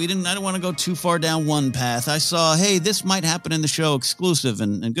 I didn't want to go too far down one path. I saw, hey, this might happen in the show exclusive,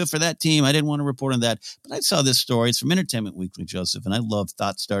 and good for that team. I didn't want to report on that, but I saw this story. It's from Entertainment Weekly, Joseph, and I love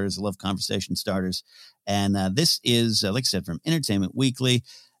thought starters. I love conversation starters. And this is, like I said, from Entertainment Weekly,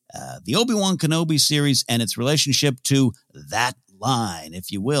 the Obi-Wan Kenobi series and its relationship to that line,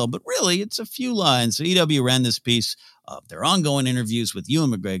 if you will. But really, it's a few lines. So EW ran this piece of their ongoing interviews with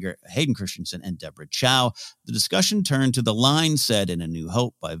Ewan McGregor, Hayden Christensen, and Deborah Chow. The discussion turned to the line said in A New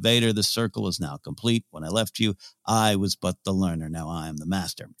Hope by Vader, "The circle is now complete. When I left you, I was but the learner. Now I am the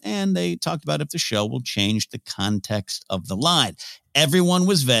master." And they talked about if the show will change the context of the line. Everyone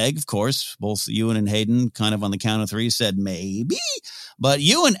was vague, of course. Both Ewan and Hayden, kind of on the count of three, said maybe. But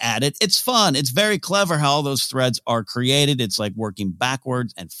Ewan added, it's fun. It's very clever how all those threads are created. It's like working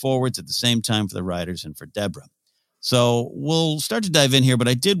backwards and forwards at the same time for the writers and for Deborah. So we'll start to dive in here, but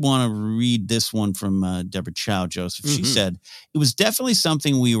I did want to read this one from Deborah Chow, Joseph. She said, it was definitely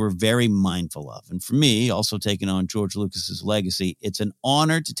something we were very mindful of. And for me, also taking on George Lucas's legacy, it's an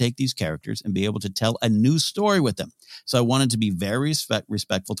honor to take these characters and be able to tell a new story with them. So I wanted to be very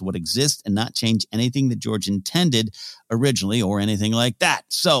respectful to what exists and not change anything that George intended originally or anything like that.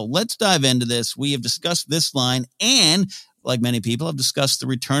 So let's dive into this. We have discussed this line, and like many people, have discussed the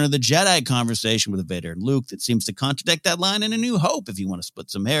Return of the Jedi conversation with Vader and Luke that seems to contradict that line in A New Hope, if you want to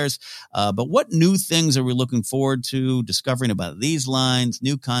split some hairs. But what new things are we looking forward to discovering about these lines,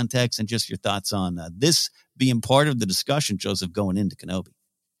 new context, and just your thoughts on this being part of the discussion, Joseph, going into Kenobi?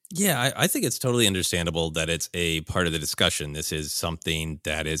 Yeah, I think it's totally understandable that it's a part of the discussion. This is something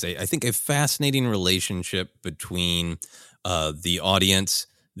that is, I think, a fascinating relationship between the audience,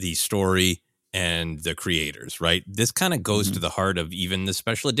 the story, and the creators, right? This kind of goes to the heart of even the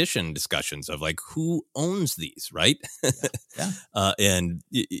special edition discussions of like, who owns these, right? And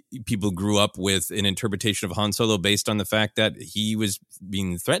people grew up with an interpretation of Han Solo based on the fact that he was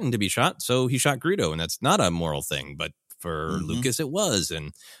being threatened to be shot, so he shot Greedo, and that's not a moral thing, but for Lucas it was,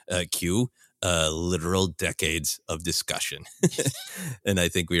 and Q, literal decades of discussion. And I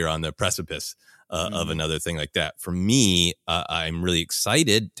think we are on the precipice of another thing like that. For me, I'm really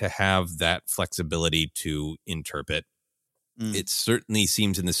excited to have that flexibility to interpret. It certainly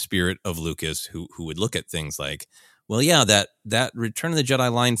seems in the spirit of Lucas, who would look at things like, well, yeah, that Return of the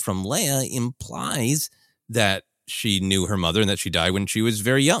Jedi line from Leia implies that she knew her mother and that she died when she was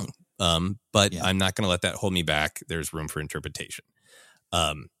very young. But I'm not going to let that hold me back. There's room for interpretation.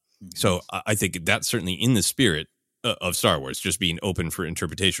 So I think that's certainly in the spirit of Star Wars, just being open for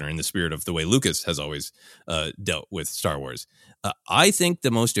interpretation, or in the spirit of the way Lucas has always dealt with Star Wars. I think the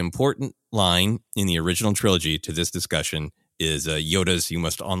most important line in the original trilogy to this discussion is Yoda's, "You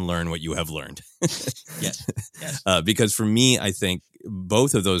must unlearn what you have learned." Yes. Because for me, I think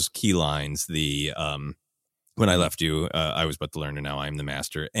both of those key lines, the "When I left you, I was but the learner, now I am the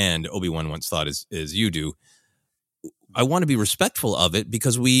master," and Obi-Wan once thought as you do, I want to be respectful of it,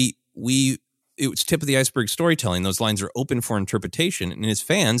 because it's tip of the iceberg storytelling. Those lines are open for interpretation. And as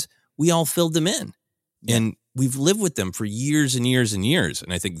fans, we all filled them in. Yeah. And we've lived with them for years and years and years.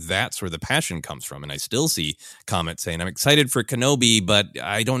 And I think that's where the passion comes from. And I still see comments saying, I'm excited for Kenobi, but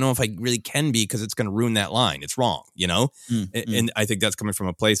I don't know if I really can be, because it's going to ruin that line. It's wrong, you know? And I think that's coming from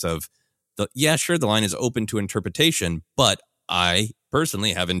a place of, the line is open to interpretation, but I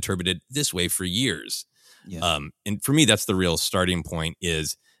personally have interpreted this way for years. Yeah. And for me, that's the real starting point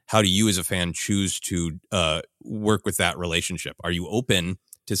is, how do you as a fan choose to work with that relationship? Are you open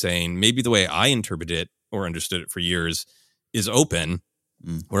to saying, maybe the way I interpreted it or understood it for years is open,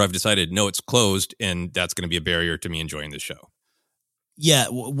 or I've decided, no, it's closed, and that's going to be a barrier to me enjoying this show? Yeah,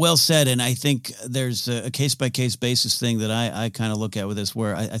 well said. And I think there's a case-by-case basis thing that I kind of look at with this,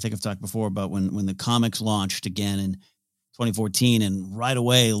 where I think I've talked before about when the comics launched again in 2014, and right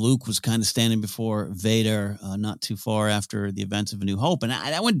away Luke was kind of standing before Vader not too far after the events of A New Hope, and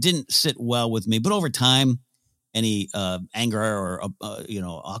that one didn't sit well with me. But over time, any anger or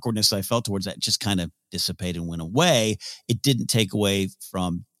awkwardness I felt towards that just kind of dissipated and went away. It didn't take away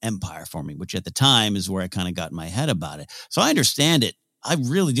from Empire for me, which at the time is where I kind of got in my head about it. So I understand it. I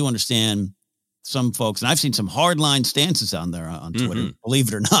really do understand some folks, and I've seen some hardline stances on there on Twitter, believe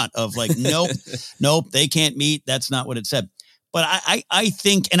it or not, of like, nope, they can't meet. That's not what it said. But I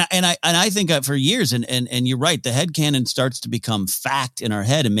think, and I think for years, and you're right, the headcanon starts to become fact in our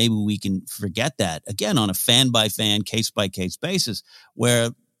head, and maybe we can forget that again on a fan by fan, case by case basis, where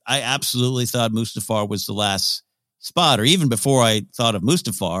I absolutely thought Mustafar was the last spot. Or even before I thought of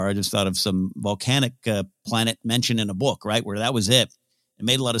Mustafar, I just thought of some volcanic planet mentioned in a book, right, where that was it. It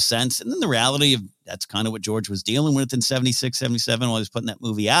made a lot of sense. And then the reality of that's kind of what George was dealing with in 76, 77 while he was putting that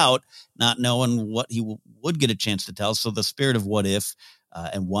movie out, not knowing what he would get a chance to tell. So the spirit of what if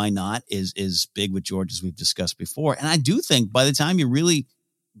and why not is big with George, as we've discussed before. And I do think by the time you really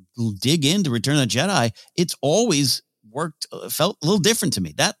dig into Return of the Jedi, it's always worked, felt a little different to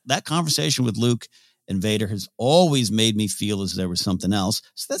me. That conversation with Luke and Vader has always made me feel as there was something else.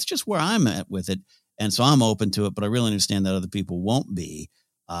 So that's just where I'm at with it. And so I'm open to it, but I really understand that other people won't be.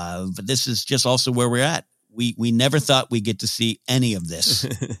 But this is just also where we're at. We never thought we'd get to see any of this.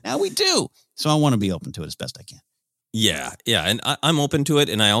 Now we do. So I want to be open to it as best I can. Yeah. And I'm open to it.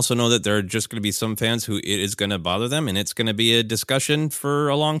 And I also know that there are just going to be some fans who it is going to bother them, and it's going to be a discussion for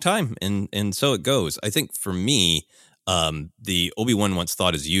a long time. And so it goes. I think for me, the Obi-Wan once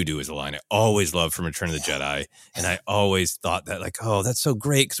thought as you do is a line I always loved from Return of the Jedi. And I always thought that, like, oh, that's so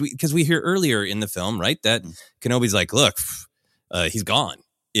great. Because we hear earlier in the film, right, that Kenobi's like, look, he's gone.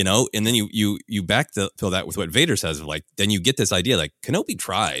 You know, and then you backfill that with what Vader says, of like, then you get this idea like Kenobi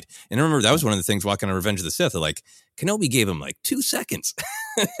tried. And I remember that was one of the things walking on Revenge of the Sith, like Kenobi gave him like 2 seconds.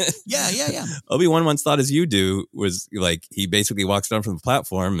 Yeah. Obi-Wan once thought as you do was like, he basically walks down from the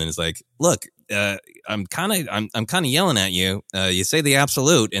platform and is like, look, I'm kind of yelling at you. You say the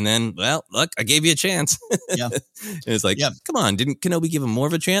absolute, and then, well, look, I gave you a chance. Yeah. And it's like, come on, didn't Kenobi give him more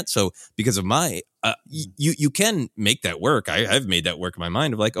of a chance? So because of my, you can make that work. I've made that work in my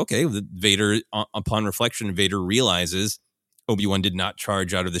mind of like, okay, Vader, upon reflection, Vader realizes Obi-Wan did not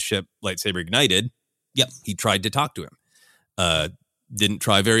charge out of the ship lightsaber ignited. Yep. He tried to talk to him. Didn't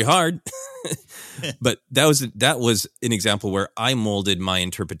try very hard. But that was an example where I molded my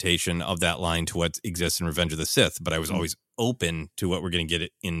interpretation of that line to what exists in Revenge of the Sith. But I was always open to what we're going to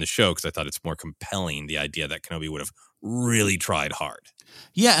get in the show because I thought it's more compelling, the idea that Kenobi would have really tried hard.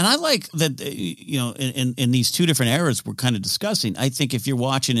 Yeah, and I like that, you know, in these two different eras we're kind of discussing. I think if you're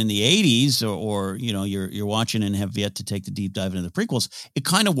watching in the 80s or you know, you're watching and have yet to take the deep dive into the prequels, it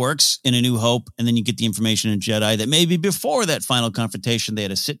kind of works in A New Hope, and then you get the information in Jedi that maybe before that final confrontation they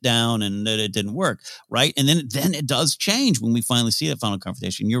had to sit down and that it didn't work, right? And then it does change when we finally see that final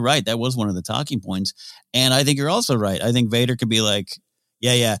confrontation. You're right, that was one of the talking points. And I think you're also right. I think Vader could be like,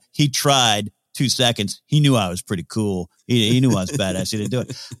 yeah, he tried 2 seconds. He knew I was pretty cool. He knew I was badass. He didn't do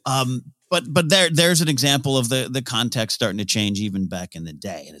it. But there's an example of the context starting to change even back in the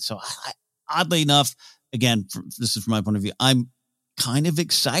day. And so oddly enough, again, this is from my point of view, I'm kind of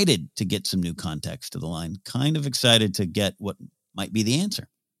excited to get some new context to the line, kind of excited to get what might be the answer.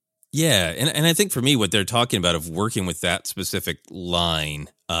 Yeah. And I think for me, what they're talking about of working with that specific line,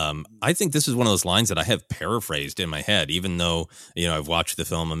 I think this is one of those lines that I have paraphrased in my head, even though, you know, I've watched the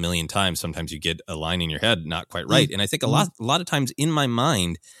film a million times. Sometimes you get a line in your head not quite right. And I think a lot of times in my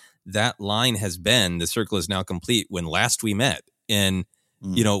mind, that line has been, the circle is now complete, when last we met. And,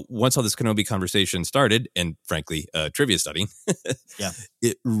 you know, once all this Kenobi conversation started, and frankly, trivia studying,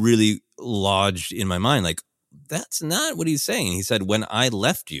 it really lodged in my mind, like, that's not what he's saying. He said, when I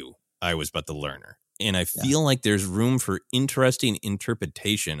left you, I was but the learner. And I feel like there's room for interesting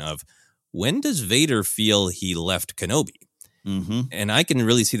interpretation of, when does Vader feel he left Kenobi? Mm-hmm. And I can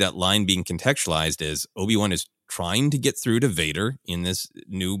really see that line being contextualized as Obi-Wan is trying to get through to Vader in this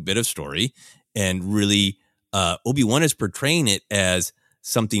new bit of story. And really, Obi-Wan is portraying it as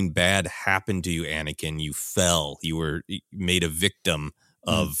something bad happened to you, Anakin. You fell. You were made a victim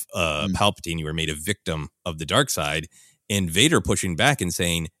of Palpatine. You were made a victim of the dark side. And Vader pushing back and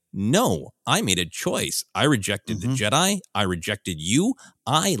saying, no, I made a choice. I rejected the Jedi. I rejected you.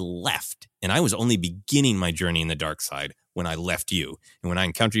 I left. And I was only beginning my journey in the dark side when I left you. And when I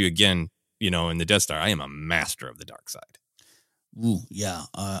encounter you again, you know, in the Death Star, I am a master of the dark side. Ooh, yeah.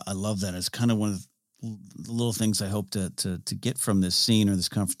 I love that. It's kind of one of the little things I hope to get from this scene or this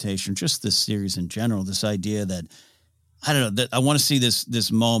confrontation, just this series in general, this idea that, I don't know, that I want to see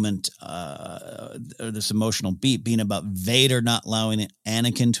this moment, or this emotional beat being about Vader not allowing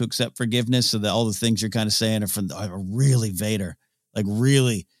Anakin to accept forgiveness. So that all the things you're kind of saying are really Vader, like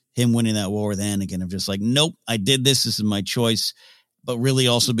really him winning that war with Anakin of just like, nope, I did this. This is my choice. But really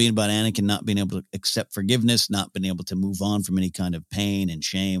also being about Anakin not being able to accept forgiveness, not being able to move on from any kind of pain and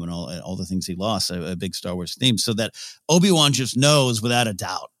shame and all the things he lost, a big Star Wars theme. So that Obi-Wan just knows without a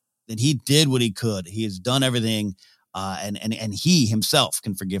doubt that he did what he could. He has done everything. And he himself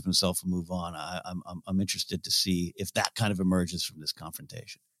can forgive himself and move on. I'm interested to see if that kind of emerges from this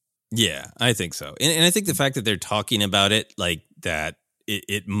confrontation. Yeah, I think so. And I think the fact that they're talking about it like that,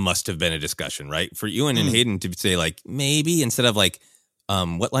 it must have been a discussion, right? For Ewan and Hayden to say like, maybe instead of like,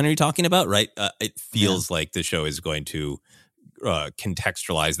 what line are you talking about? Right. It feels like the show is going to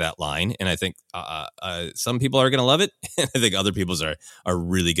contextualize that line. And I think some people are going to love it. And I think other people are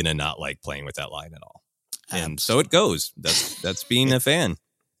really going to not like playing with that line at all. And so it goes. That's being a fan.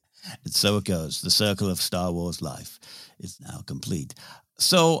 And so it goes. The circle of Star Wars life is now complete.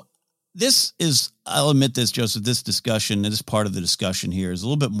 So this is, I'll admit this, Joseph, this discussion, this part of the discussion here is a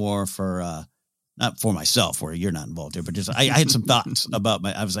little bit more for, not for myself, where you're not involved here, but just I had some thoughts about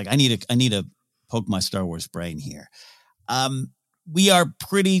I was like, I need to poke my Star Wars brain here. We are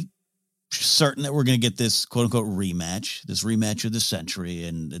pretty certain that we're going to get this quote unquote rematch of the century.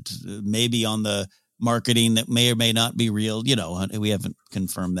 And it's maybe on the marketing that may or may not be real. You know, we haven't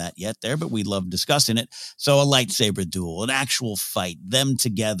confirmed that yet there, but we love discussing it. So a lightsaber duel, an actual fight, them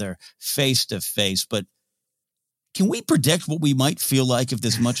together face to face. But can we predict what we might feel like if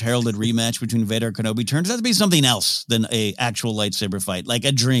this much heralded rematch between Vader and Kenobi turns out to be something else than a actual lightsaber fight, like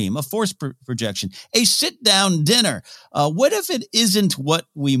a dream, a force projection, a sit down dinner? What if it isn't what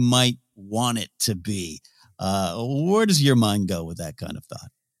we might want it to be? Where does your mind go with that kind of thought?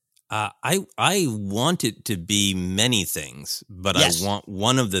 I want it to be many things, but yes. I want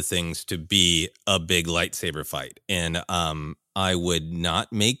one of the things to be a big lightsaber fight. And I would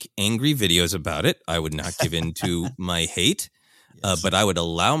not make angry videos about it. I would not give in to my hate, but I would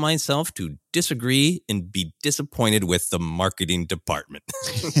allow myself to disagree and be disappointed with the marketing department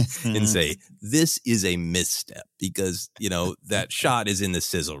and say, this is a misstep because, you know, that shot is in the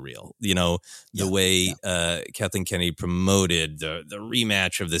sizzle reel. You know, the way Kathleen Kennedy promoted the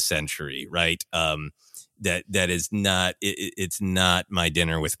rematch of the century, right? That is not, it's not my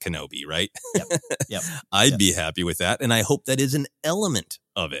dinner with Kenobi, right? Yep. I'd be happy with that. And I hope that is an element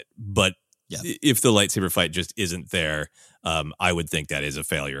of it. But if the lightsaber fight just isn't there, I would think that is a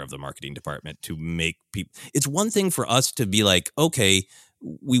failure of the marketing department to make people. It's one thing for us to be like, okay,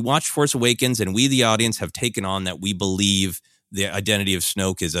 we watched Force Awakens and we, the audience, have taken on that we believe the identity of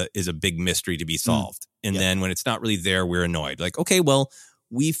Snoke is a big mystery to be solved. And then when it's not really there, we're annoyed. Like, okay, well,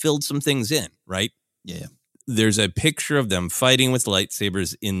 we filled some things in, right? Yeah. There's a picture of them fighting with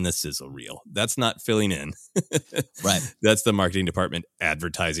lightsabers in the sizzle reel. That's not filling in. Right. That's the marketing department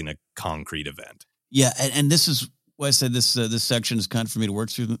advertising a concrete event. Yeah. And this is why I said this section is kind of for me to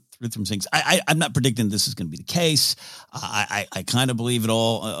work through some things. I'm not predicting this is going to be the case. I kind of believe it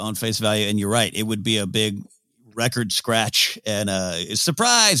all on face value. And you're right. It would be a big record scratch and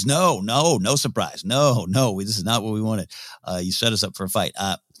surprise. No surprise. No, this is not what we wanted. You set us up for a fight.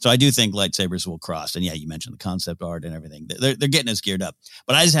 So I do think lightsabers will cross. And yeah, you mentioned the concept art and everything. They're getting us geared up.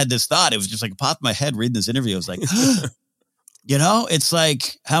 But I just had this thought. It was just like it popped in my head reading this interview. I was like, you know, it's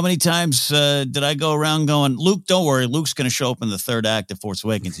like, how many times did I go around going, Luke, don't worry. Luke's going to show up in the third act of Force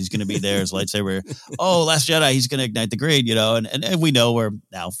Awakens. He's going to be there as lightsaber. Oh, Last Jedi, he's going to ignite the green, you know. And we know where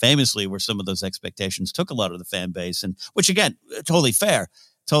some of those expectations took a lot of the fan base. And which, again, totally fair.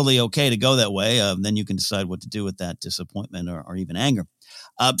 Totally okay to go that way. Then you can decide what to do with that disappointment or even anger.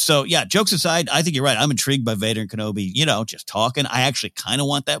 So, yeah, jokes aside, I think you're right. I'm intrigued by Vader and Kenobi, you know, just talking. I actually kind of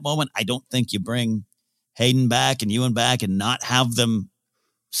want that moment. I don't think you bring Hayden back and Ewan back and not have them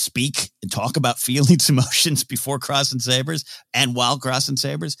speak and talk about feelings, emotions before crossing sabers and while crossing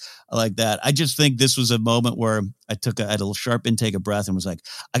sabers. I like that. I just think this was a moment where I had a sharp intake of breath and was like,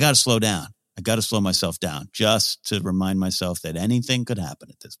 I got to slow down. I got to slow myself down just to remind myself that anything could happen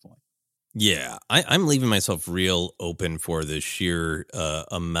at this point. Yeah, I'm leaving myself real open for the sheer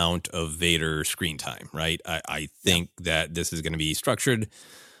amount of Vader screen time, right? I think that this is going to be structured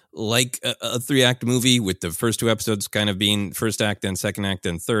like a 3-act movie with the first 2 episodes kind of being first act, then second act,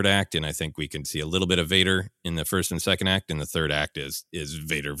 then third act. And I think we can see a little bit of Vader in the first and second act. And the third act is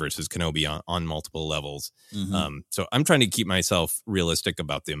Vader versus Kenobi on multiple levels. Mm-hmm. So I'm trying to keep myself realistic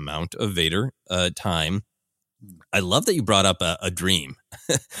about the amount of Vader time. I love that you brought up a dream.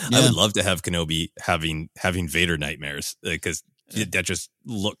 Yeah. I would love to have Kenobi having Vader nightmares because that just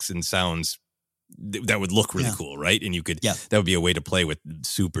looks and sounds. That would look really cool, right? And you could that would be a way to play with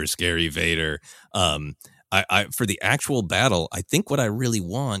super scary Vader. I for the actual battle, I think what I really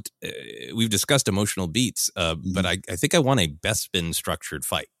want, we've discussed emotional beats, but I think I want a Bespin structured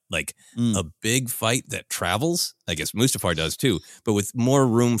fight, like a big fight that travels. I guess Mustafar does too, but with more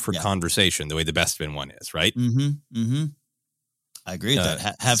room for conversation, the way the Bespin one is, right? Mm-hmm. Mm-hmm. I agree with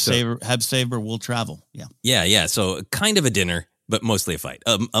that. Have Saber will travel. Yeah. Yeah. So kind of a dinner, but mostly a fight,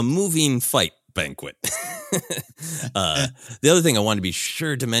 a moving fight banquet. The other thing I want to be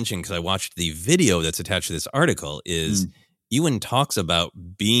sure to mention, because I watched the video that's attached to this article, is Ewan talks about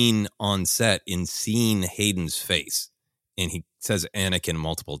being on set and seeing Hayden's face, and he says Anakin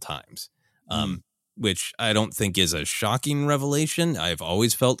multiple times. which I don't think is a shocking revelation. I've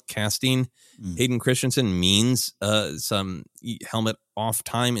always felt casting Hayden Christensen means some helmet off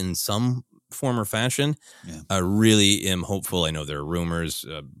time in some form or fashion. Yeah. I really am hopeful. I know there are rumors,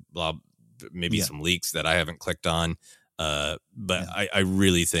 maybe some leaks that I haven't clicked on, but I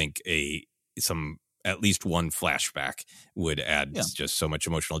really think at least one flashback would add just so much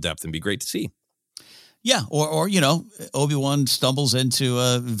emotional depth and be great to see. Yeah, or Obi-Wan stumbles into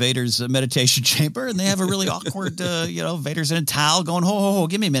Vader's meditation chamber, and they have a really awkward, Vader's in a towel going, ho,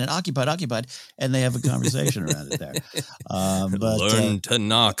 give me a minute, occupied, and they have a conversation around it there. Learn to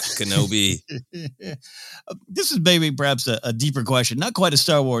knock, Kenobi. This is maybe perhaps a deeper question, not quite a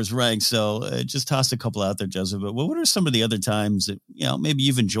Star Wars rank, so just toss a couple out there, Joseph. But what are some of the other times that, maybe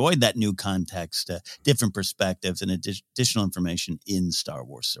you've enjoyed that new context, different perspectives, and additional information in Star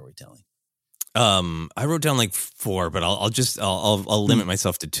Wars storytelling? I wrote down like 4, but I'll limit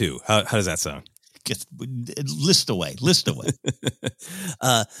myself to 2. How does that sound? List away.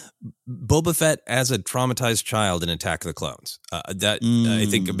 Boba Fett as a traumatized child in Attack of the Clones. I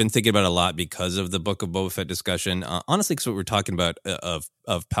think I've been thinking about a lot because of the Book of Boba Fett discussion. Honestly, because what we're talking about of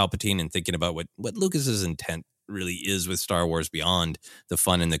Palpatine and thinking about what Lucas's intent really is with Star Wars beyond the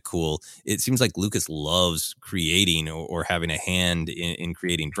fun and the cool. It seems like Lucas loves creating or having a hand in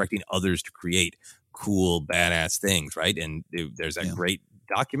creating, directing others to create cool, badass things, right? And there's that great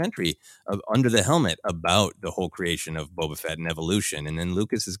documentary of Under the Helmet about the whole creation of Boba Fett and evolution. And then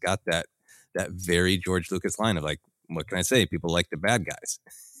Lucas has got that very George Lucas line of like, what can I say? People like the bad guys.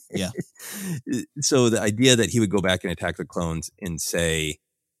 Yeah. So the idea that he would go back and Attack the Clones and say,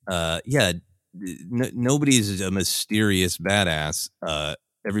 nobody's a mysterious badass.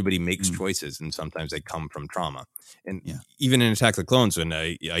 Everybody makes choices, and sometimes they come from trauma. And even in Attack the Clones, when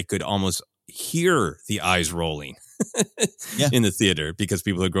I could almost hear the eyes rolling in the theater because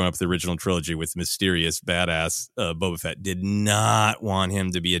people had grown up with the original trilogy with mysterious badass Boba Fett did not want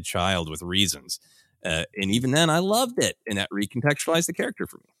him to be a child with reasons. And even then, I loved it, and that recontextualized the character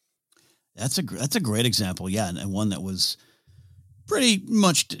for me. That's a great example, and one that was pretty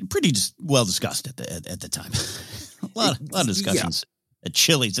well discussed at the time. a lot of discussions at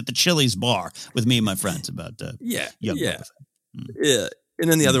the Chili's bar with me and my friends about young Boba Fett. Yeah. And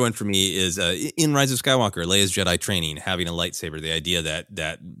then the other one for me is in Rise of Skywalker, Leia's Jedi training, having a lightsaber. The idea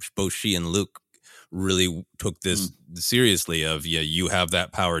that both she and Luke really took this seriously of you have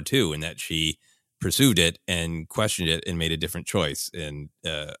that power too, and that she pursued it and questioned it and made a different choice, and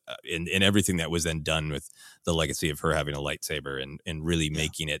everything that was then done with the legacy of her having a lightsaber and really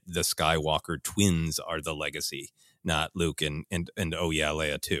making it the Skywalker twins are the legacy, not Luke and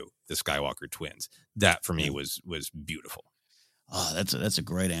Leia too, the Skywalker twins. That for me was beautiful. Oh, that's a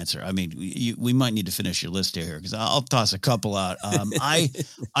great answer. I mean, we might need to finish your list here because I'll toss a couple out.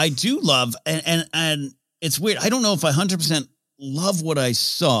 I do love and it's weird. I don't know if I 100% love what I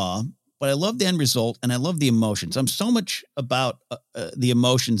saw, but I love the end result and I love the emotions. I'm so much about the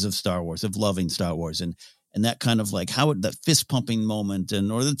emotions of Star Wars, of loving Star Wars, and that kind of like that fist pumping moment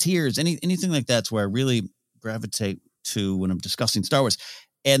or the tears, anything like that's where I really gravitate to when I'm discussing Star Wars.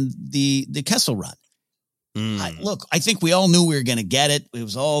 And the Kessel Run. I think we all knew we were going to get it. It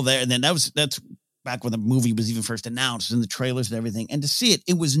was all there. And then that's back when the movie was even first announced and the trailers and everything. And to see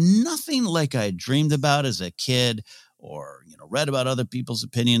it was nothing like I had dreamed about as a kid or, read about other people's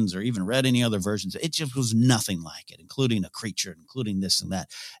opinions or even read any other versions. It just was nothing like it, including a creature, including this and that,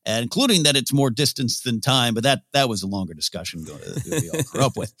 and including that it's more distance than time. But that was a longer discussion we all grew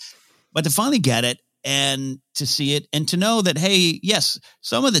up with. But to finally get it and to see it and to know that, hey, yes,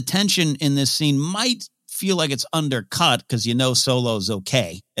 some of the tension in this scene might feel like it's undercut because Solo's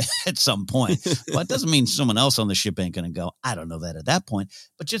okay at some point. Well, it doesn't mean someone else on the ship ain't going to go. I don't know that at that point.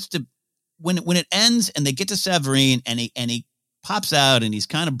 But just when it ends and they get to Savareen and he pops out and he's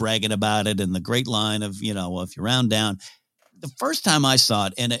kind of bragging about it and the great line of, if you round down. The first time I saw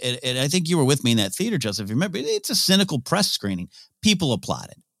it, and I think you were with me in that theater, Joseph, if you remember, it's a cynical press screening. People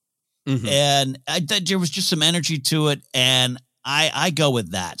applauded. Mm-hmm. And there was just some energy to it, and I go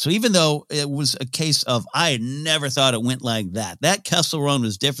with that. So even though it was a case of I never thought it went like that Kessel Run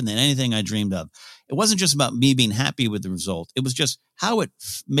was different than anything I dreamed of. It wasn't just about me being happy with the result. It was just how it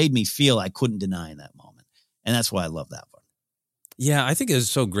made me feel I couldn't deny in that moment. And that's why I love that one. Yeah, I think it was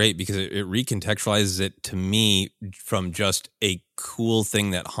so great because it recontextualizes it to me from just a cool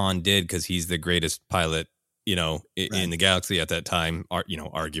thing that Han did because he's the greatest pilot, in the galaxy at that time,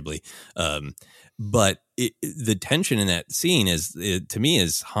 arguably. But the tension in that scene to me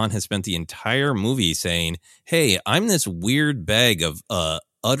is Han has spent the entire movie saying, hey, I'm this weird bag of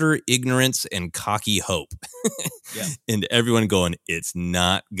utter ignorance and cocky hope. Yeah. And everyone going, it's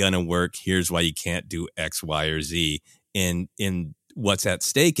not going to work. Here's why you can't do X, Y, or Z. And what's at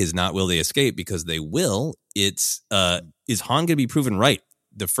stake is not will they escape, because they will. It's is Han going to be proven right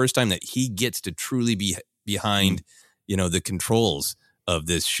the first time that he gets to truly be behind, the controls of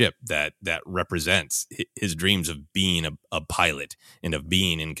this ship that represents his dreams of being a pilot and of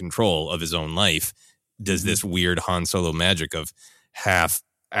being in control of his own life? Does this weird Han Solo magic of half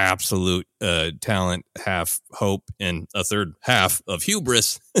absolute talent, half hope, and a third half of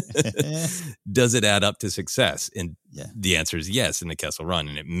hubris, does it add up to success? And the answer is yes in the Kessel Run,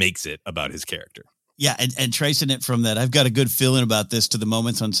 and it makes it about his character. Yeah, and tracing it from that, I've got a good feeling about this to the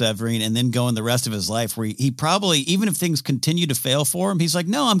moments on Severine, and then going the rest of his life where he probably, even if things continue to fail for him, he's like,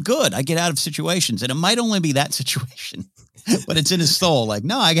 no, I'm good. I get out of situations. And it might only be that situation, but it's in his soul. Like,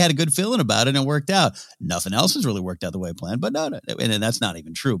 no, I had a good feeling about it and it worked out. Nothing else has really worked out the way I planned, but no, and that's not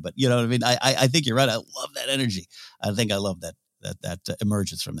even true. But you know what I mean? I think you're right. I love that energy. I think I love that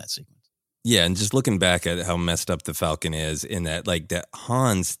emerges from that sequence. Yeah, and just looking back at how messed up the Falcon is, in that, like, that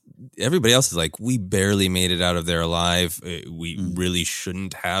Han's, everybody else is like, we barely made it out of there alive. We really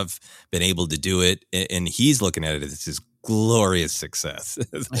shouldn't have been able to do it. And he's looking at it as his glorious success.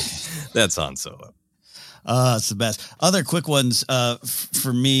 That's Han Solo. It's the best. Other quick ones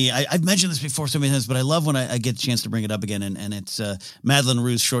for me. I've mentioned this before so many times, but I love when I get a chance to bring it up again. And it's Madeleine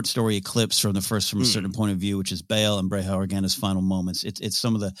Rue's short story Eclipse from a certain point of view, which is Bail and Breha Organa's final moments. It's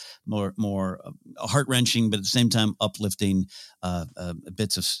some of the more heart-wrenching, but at the same time uplifting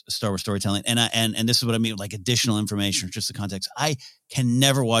bits of Star Wars storytelling. And this is what I mean, like additional information or just the context. I can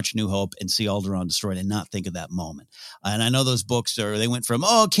never watch New Hope and see Alderaan destroyed and not think of that moment. And I know those books they went from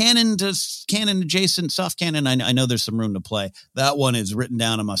canon to canon adjacent, soft canon. I know there's some room to play. That one is written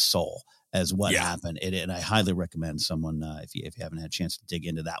down in my soul as what happened. And I highly recommend someone if you haven't had a chance to dig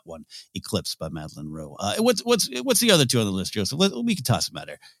into that one, Eclipse by Madeleine Rue. What's the other two on the list, Joseph? We can toss them out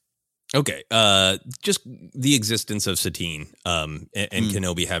there. Okay, just the existence of Satine and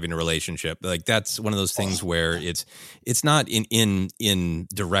Kenobi having a relationship, like that's one of those things where it's not in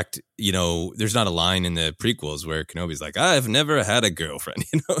direct, there's not a line in the prequels where Kenobi's like, I've never had a girlfriend,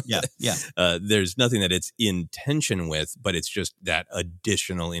 there's nothing that it's in tension with, but it's just that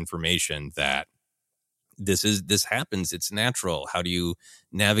additional information that this happens. It's natural. How do you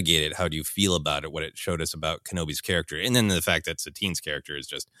navigate it? How do you feel about it? What it showed us about Kenobi's character. And then the fact that Satine's character is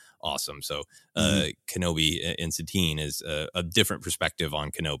just awesome. So Kenobi and Satine is a different perspective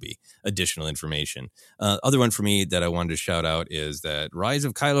on Kenobi, additional information. Other one for me that I wanted to shout out is that Rise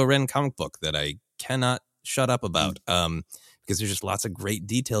of Kylo Ren comic book that I cannot shut up about because there's just lots of great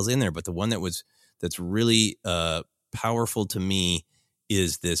details in there. But the one that's really powerful to me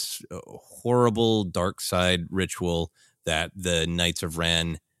is this horrible dark side ritual that the Knights of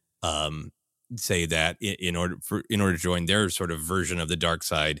Ren say that in order to join their sort of version of the dark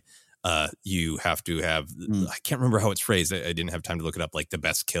side, you have to have I can't remember how it's phrased. I didn't have time to look it up, like the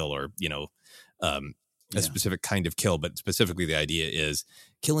best kill or a specific kind of kill, but specifically the idea is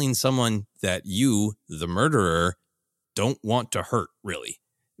killing someone that you, the murderer, don't want to hurt, really,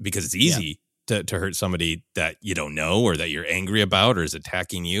 because it's easy to hurt somebody that you don't know or that you're angry about or is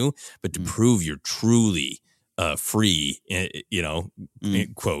attacking you, but to prove you're truly free,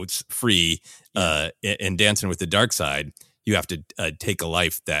 in quotes, free, and dancing with the dark side, you have to take a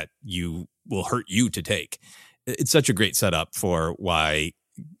life that you will hurt you to take. It's such a great setup for why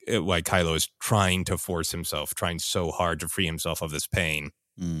Kylo is trying to force himself, trying so hard to free himself of this pain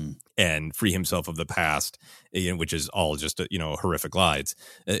and free himself of the past, which is all just horrific lies.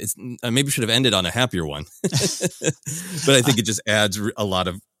 It's maybe should have ended on a happier one, but I think it just adds a lot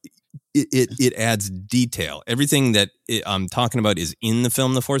of it adds detail. Everything that I'm talking about is in the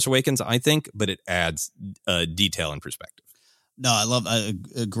film The Force Awakens, I think, but it adds detail and perspective. No, I love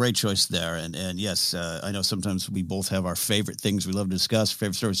a great choice there. And yes, I know sometimes we both have our favorite things we love to discuss,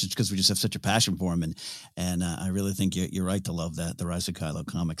 favorite stories, just because we just have such a passion for them. And I really think you're right to love that. The Rise of Kylo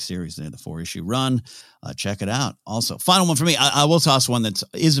comic series there, the 4-issue run. Check it out. Also, final one for me. I will toss one that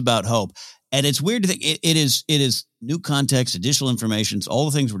is about hope. And it's weird to think it is new context, additional information. It's all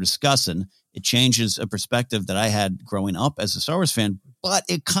the things we're discussing. It changes a perspective that I had growing up as a Star Wars fan, but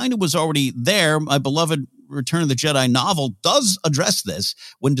it kind of was already there. My beloved Return of the Jedi novel does address this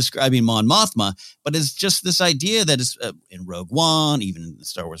when describing Mon Mothma, but it's just this idea that is in Rogue One, even in the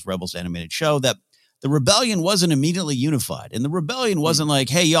Star Wars Rebels animated show, that the rebellion wasn't immediately unified. And the rebellion wasn't like,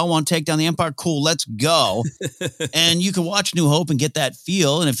 hey, y'all want to take down the Empire? Cool, let's go. And you can watch New Hope and get that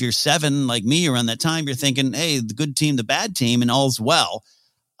feel. And if you're 7 like me around that time, you're thinking, hey, the good team, the bad team, and all's well.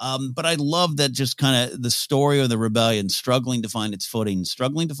 But I love that just kind of the story of the rebellion struggling to find its footing,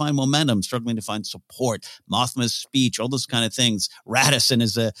 struggling to find momentum, struggling to find support, Mothma's speech, all those kind of things. Radisson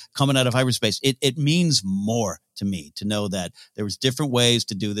is coming out of hyperspace. It means more to me to know that there was different ways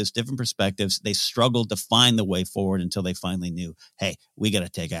to do this, different perspectives. They struggled to find the way forward until they finally knew, hey, we got to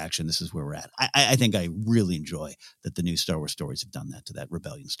take action. This is where we're at. I think I really enjoy that the new Star Wars stories have done that to that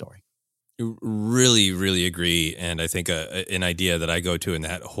rebellion story. Really, really agree. And I think an idea that I go to in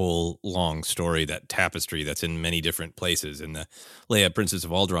that whole long story, that tapestry that's in many different places in the Leia, Princess of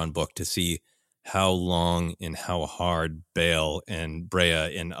Alderaan book, to see how long and how hard Bail and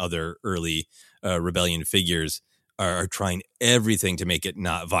Breha and other early rebellion figures are trying everything to make it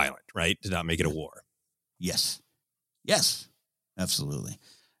not violent, right? To not make it a war. Yes. Yes, absolutely.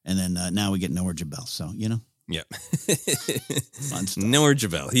 And then now we get Noah Jabel. So, you know. Yeah. Noah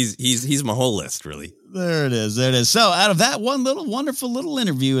Jabel. He's my whole list, really. There it is. There it is. So out of that one little wonderful little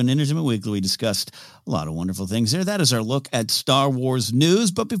interview in Entertainment Weekly, we discussed a lot of wonderful things there. That is our look at Star Wars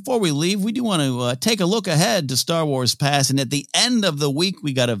news. But before we leave, we do want to take a look ahead to Star Wars Past. And at the end of the week,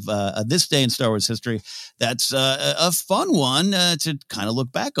 we got this day in Star Wars history. That's a fun one to kind of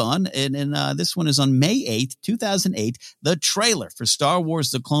look back on. And this one is on May 8th, 2008. The trailer for Star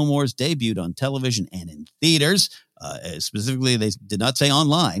Wars The Clone Wars debuted on television and in theaters. Specifically, they did not say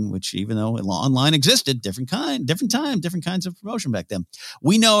online, which even though online existed, different time, different kinds of promotion back then.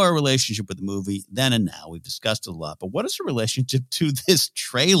 We know our relationship with the movie then and now. We've discussed it a lot. But what is the relationship to this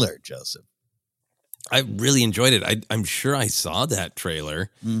trailer, Joseph? I really enjoyed it. I'm sure I saw that trailer,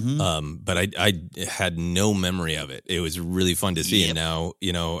 but I had no memory of it. It was really fun to see. Yep. And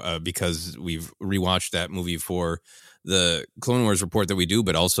now, because we've rewatched that movie for the Clone Wars report that we do,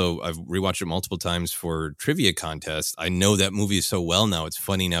 but also I've rewatched it multiple times for trivia contests. I know that movie so well now. It's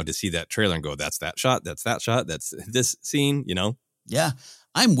funny now to see that trailer and go, that's that shot, that's this scene, Yeah,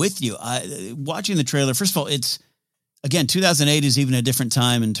 I'm with you. Watching the trailer, first of all, it's, again, 2008 is even a different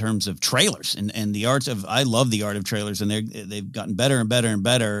time in terms of trailers and the arts of, I love the art of trailers, and they've gotten better and better and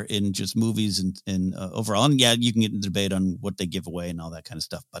better in just movies and overall. And yeah, you can get into debate on what they give away and all that kind of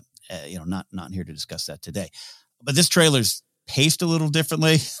stuff, but not here to discuss that today. But this trailer's paced a little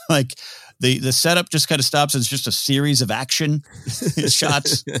differently. Like the setup just kind of stops. It's just a series of action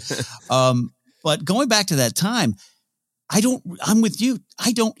shots. But going back to that time, I'm with you.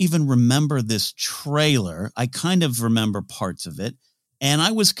 I don't even remember this trailer. I kind of remember parts of it, and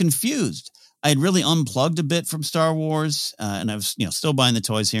I was confused. I had really unplugged a bit from Star Wars, and I was, still buying the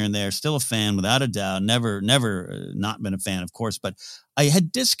toys here and there, still a fan without a doubt, never not been a fan, of course, but I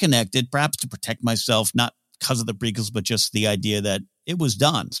had disconnected, perhaps to protect myself, not because of the prequels, but just the idea that it was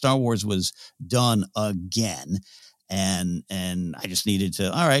done. Star Wars was done again. And I just needed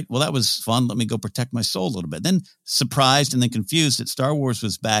to, all right, well, that was fun. Let me go protect my soul a little bit. Then surprised and then confused that Star Wars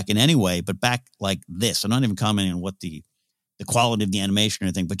was back in any way, but back like this. I'm not even commenting on what the quality of the animation or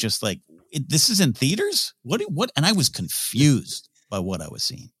anything, but just like, this is in theaters? What? And I was confused by what I was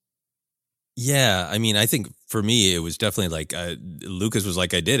seeing. Yeah, I mean, I think for me, it was definitely like Lucas was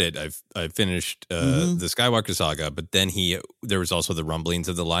like, I did it. I finished the Skywalker saga, but then there was also the rumblings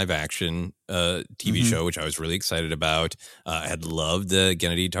of the live action TV show, which I was really excited about. I had loved the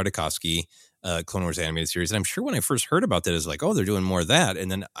Gennady Tartakovsky Clone Wars animated series. And I'm sure when I first heard about that, it was like, oh, they're doing more of that.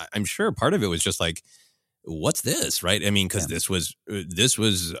 And then I'm sure part of it was just like, what's this, right? I mean, because this was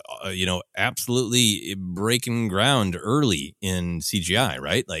absolutely breaking ground early in CGI,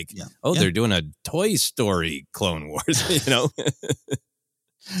 right? Like, they're doing a Toy Story Clone Wars,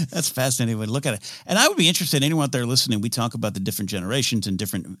 That's fascinating way to look at it. And I would be interested, anyone out there listening, we talk about the different generations and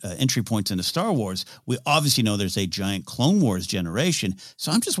different entry points into Star Wars. We obviously know there's a giant Clone Wars generation.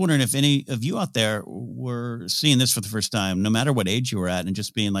 So I'm just wondering if any of you out there were seeing this for the first time, no matter what age you were at, and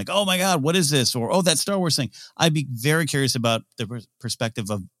just being like, oh my God, what is this? Or, oh, that Star Wars thing. I'd be very curious about the perspective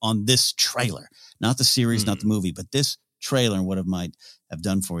on this trailer, not the series, not the movie, but this trailer and what it might have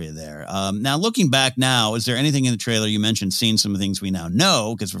done for you there. Now, looking back now, is there anything in the trailer, you mentioned seeing some of the things we now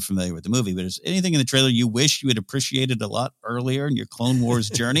know because we're familiar with the movie, but is anything in the trailer you wish you had appreciated a lot earlier in your Clone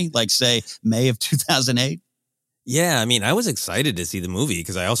Wars journey, like say May of 2008? Yeah, I mean, I was excited to see the movie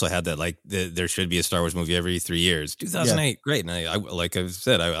because I also had that, like, there should be a Star Wars movie every 3 years. 2008, great. And I like I've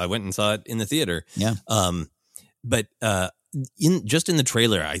said, I went and saw it in the theater. Yeah. But in the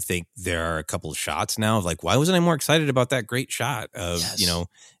trailer, I think there are a couple of shots now of like, why wasn't I more excited about that great shot of,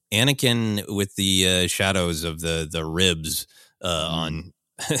 Anakin with the shadows of the ribs on,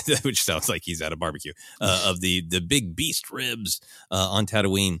 which sounds like he's at a barbecue, of the big beast ribs on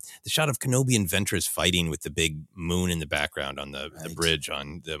Tatooine. The shot of Kenobi and Ventress fighting with the big moon in the background on the bridge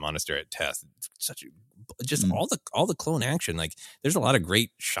on the monastery at Teth. Such a just all the clone action. Like there's a lot of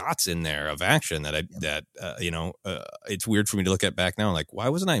great shots in there of action that it's weird for me to look at back now. Like, why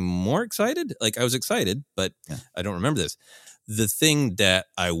wasn't I more excited? Like I was excited, but I don't remember this. The thing that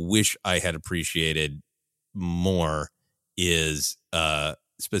I wish I had appreciated more is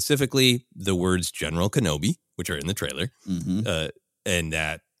specifically the words General Kenobi, which are in the trailer, and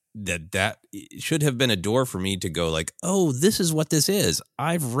that should have been a door for me to go like, oh, this is what this is.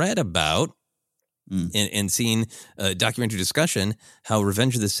 I've read about and seen a documentary discussion how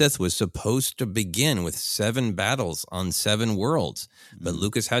Revenge of the Sith was supposed to begin with 7 battles on 7 worlds, but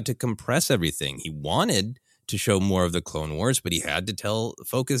Lucas had to compress everything. He wanted to show more of the Clone Wars, but he had to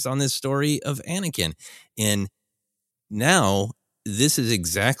focus on this story of Anakin. And now this is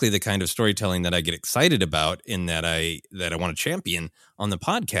exactly the kind of storytelling that I get excited about, in that I want to champion on the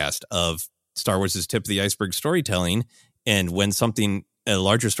podcast of Star Wars' tip of the iceberg storytelling. And when a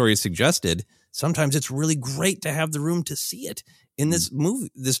larger story is suggested, sometimes it's really great to have the room to see it. In this movie,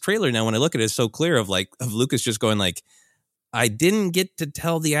 this trailer now, when I look at it, it's so clear of Lucas just going like, I didn't get to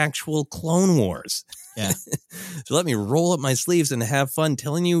tell the actual Clone Wars. Yeah. So let me roll up my sleeves and have fun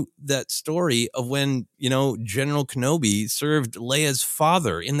telling you that story of when, General Kenobi served Leia's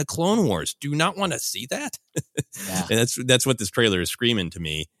father in the Clone Wars. Do you not want to see that? Yeah. And that's what this trailer is screaming to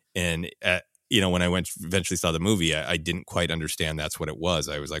me. And, when I eventually saw the movie, I didn't quite understand that's what it was.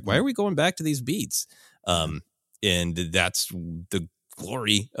 I was like, why are we going back to these beats? And that's the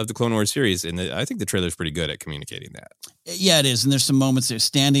glory of the Clone Wars series, and I think the trailer is pretty good at communicating that. Yeah, it is. And there's some moments they're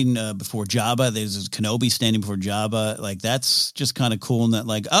standing before Jabba. There's Kenobi standing before Jabba. Like that's just kind of cool. And that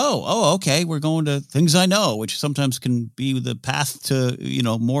like, oh, okay, we're going to things I know, which sometimes can be the path to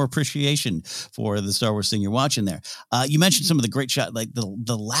more appreciation for the Star Wars thing you're watching there. You mentioned some of the great shots, like the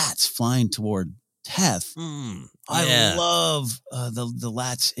Lats flying toward Teth. I love the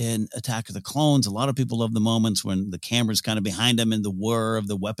Lats in Attack of the Clones. A lot of people love the moments when the camera's kind of behind them and the whir of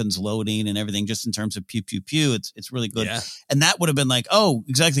the weapons loading and everything, just in terms of pew, pew, pew. It's really good. Yeah. And that would have been like, oh,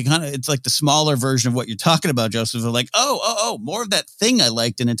 exactly. Kind of, it's like the smaller version of what you're talking about, Joseph. Like, oh, more of that thing I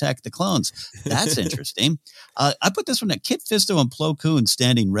liked in Attack of the Clones. That's interesting. I put this one at Kit Fisto and Plo Koon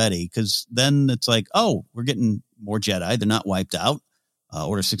standing ready, because then it's like, oh, we're getting more Jedi. They're not wiped out.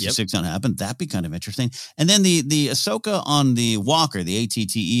 Order 66 don't happen. That'd be kind of interesting. And then the Ahsoka on the walker, the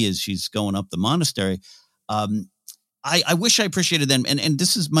ATTE, as she's going up the monastery. I wish I appreciated them. And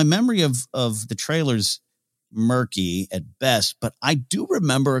this is my memory of the trailers murky at best, but I do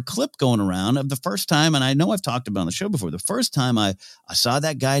remember a clip going around of the first time, and I know I've talked about it on the show before, the first time I saw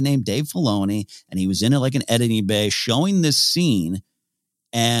that guy named Dave Filoni, and he was in like an editing bay showing this scene,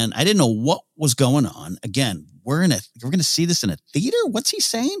 and I didn't know what was going on. Again, we're going to see this in a theater. What's he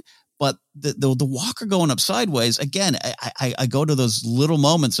saying? But the walker going up sideways, again, I go to those little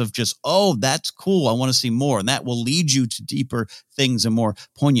moments of just, oh, that's cool. I want to see more. And that will lead you to deeper things and more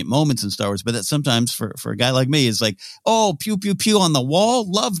poignant moments in Star Wars. But that sometimes for a guy like me is like, oh, pew, pew, pew on the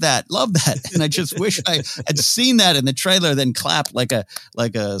wall. Love that. And I just wish I had seen that in the trailer, then clapped like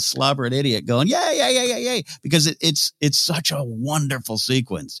a slobbered idiot going, yay. Because it's such a wonderful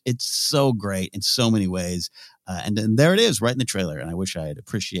sequence. It's so great in so many ways. And there it is right in the trailer. And I wish I had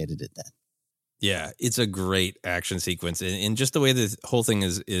appreciated it then. Yeah, it's a great action sequence. And just the way the whole thing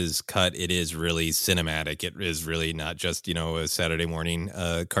is cut, it is really cinematic. It is really not just, a Saturday morning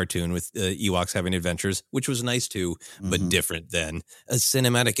cartoon with Ewoks having adventures, which was nice too, but different than a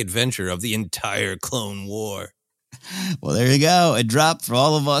cinematic adventure of the entire Clone War. Well, there you go. A drop for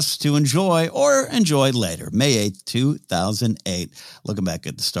all of us to enjoy or enjoy later. May 8th, 2008. Looking back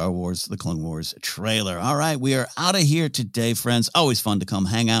at the Star Wars, the Clone Wars trailer. All right, we are out of here today, friends. Always fun to come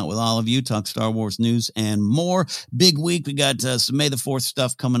hang out with all of you, talk Star Wars news and more. Big week. We got some May the 4th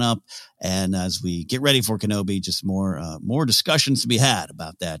stuff coming up. And as we get ready for Kenobi, just more discussions to be had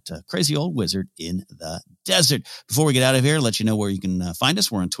about that crazy old wizard in the desert. Before we get out of here, let you know where you can find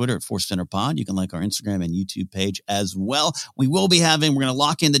us. We're on Twitter at Force Center Pod. You can like our Instagram and YouTube page as well. We're going to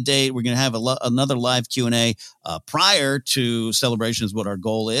lock in the date. We're going to have another live Q&A prior to Celebration is what our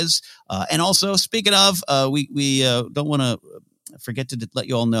goal is. And also, speaking of, we don't want to forget to let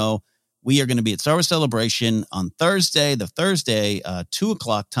you all know, we are going to be at Star Wars Celebration on Thursday, 2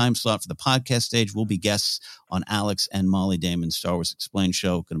 o'clock time slot for the podcast stage. We'll be guests on Alex and Molly Damon's Star Wars Explained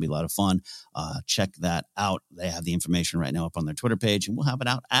show. Going to be a lot of fun. Check that out. They have the information right now up on their Twitter page, and we'll have it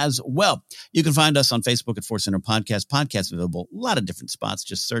out as well. You can find us on Facebook at Force Center Podcast. Podcast available a lot of different spots.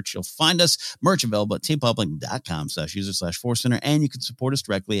 Just search, you'll find us. Merch available at teampublic.com/user/Force Center, and you can support us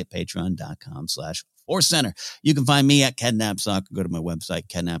directly at patreon.com/Force Center. You can find me at Ken Napzok. Go to my website,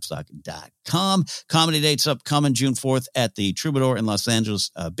 kennapzok.com. Comedy dates upcoming June 4th at the Troubadour in Los Angeles.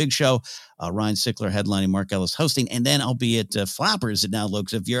 Big show. Ryan Sickler headlining, Mark Ellis hosting. And then I'll be at Flappers. It now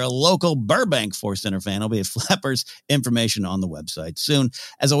looks, if you're a local Burbank Force Center fan, I'll be at Flappers. Information on the website soon.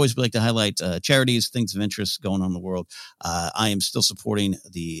 As always, we like to highlight charities, things of interest going on in the world. I am still supporting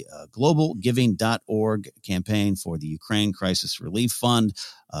the globalgiving.org campaign for the Ukraine Crisis Relief Fund.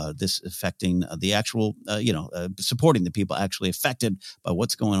 This affecting the actual, supporting the people actually affected by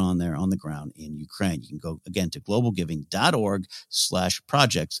what's going on there on the ground in Ukraine. You can go again to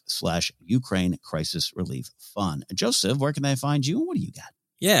globalgiving.org/projects/Ukraine Crisis Relief Fund. Joseph, where can I find you? And what do you got?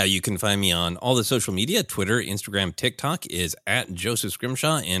 Yeah, you can find me on all the social media. Twitter, Instagram, TikTok is at Joseph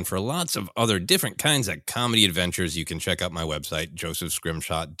Scrimshaw. And for lots of other different kinds of comedy adventures, you can check out my website,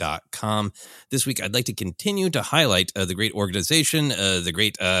 josephscrimshaw.com. This week, I'd like to continue to highlight the great organization, the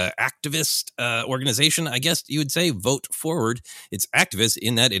great activist organization, I guess you would say, Vote Forward. It's activist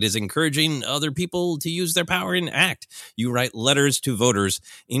in that it is encouraging other people to use their power and act. You write letters to voters,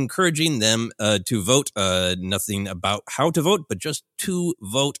 encouraging them to vote, nothing about how to vote, but just to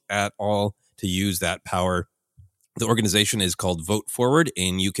vote at all, to use that power. The organization is called Vote Forward,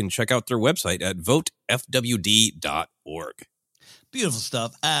 and you can check out their website at votefwd.org. Beautiful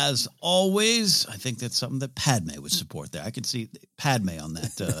stuff. As always, I think that's something that Padme would support there. I can see Padme on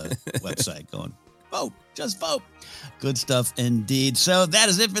that website going, vote, just vote. Good stuff indeed. So that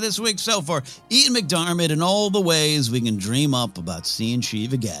is it for this week. So for Ian McDermott and all the ways we can dream up about seeing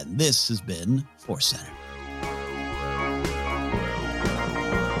Sheev again, this has been Force Center.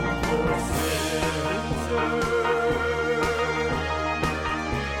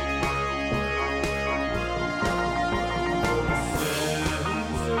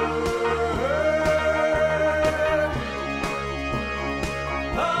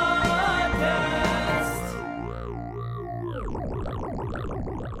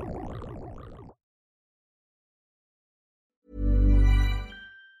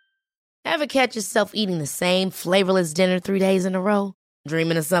 Ever catch yourself eating the same flavorless dinner 3 days in a row?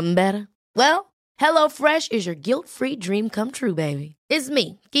 Dreaming of something better? Well, HelloFresh is your guilt-free dream come true, baby. It's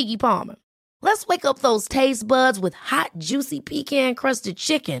me, Keke Palmer. Let's wake up those taste buds with hot, juicy pecan-crusted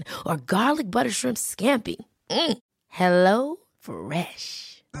chicken or garlic butter shrimp scampi. Hello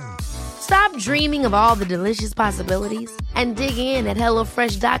Fresh. Stop dreaming of all the delicious possibilities and dig in at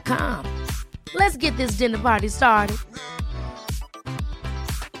HelloFresh.com. Let's get this dinner party started.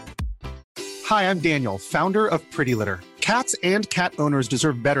 Hi, I'm Daniel, founder of Pretty Litter. Cats and cat owners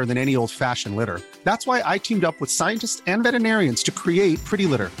deserve better than any old-fashioned litter. That's why I teamed up with scientists and veterinarians to create Pretty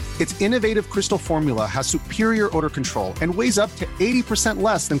Litter. Its innovative crystal formula has superior odor control and weighs up to 80%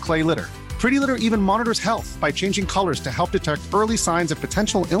 less than clay litter. Pretty Litter even monitors health by changing colors to help detect early signs of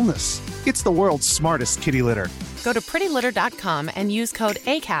potential illness. It's the world's smartest kitty litter. Go to prettylitter.com and use code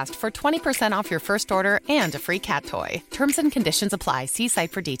ACAST for 20% off your first order and a free cat toy. Terms and conditions apply. See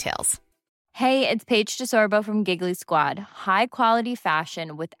site for details. Hey, it's Paige DeSorbo from Giggly Squad. High quality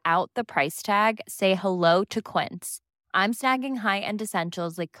fashion without the price tag. Say hello to Quince. I'm snagging high-end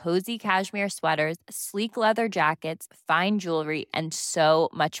essentials like cozy cashmere sweaters, sleek leather jackets, fine jewelry, and so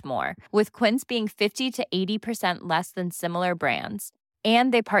much more. With Quince being 50 to 80% less than similar brands.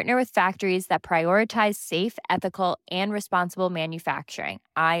 And they partner with factories that prioritize safe, ethical, and responsible manufacturing.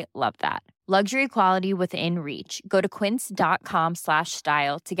 I love that. Luxury quality within reach. Go to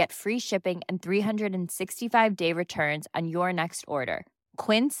quince.com/style to get free shipping and 365-day returns on your next order.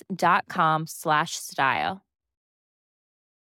 Quince.com/style.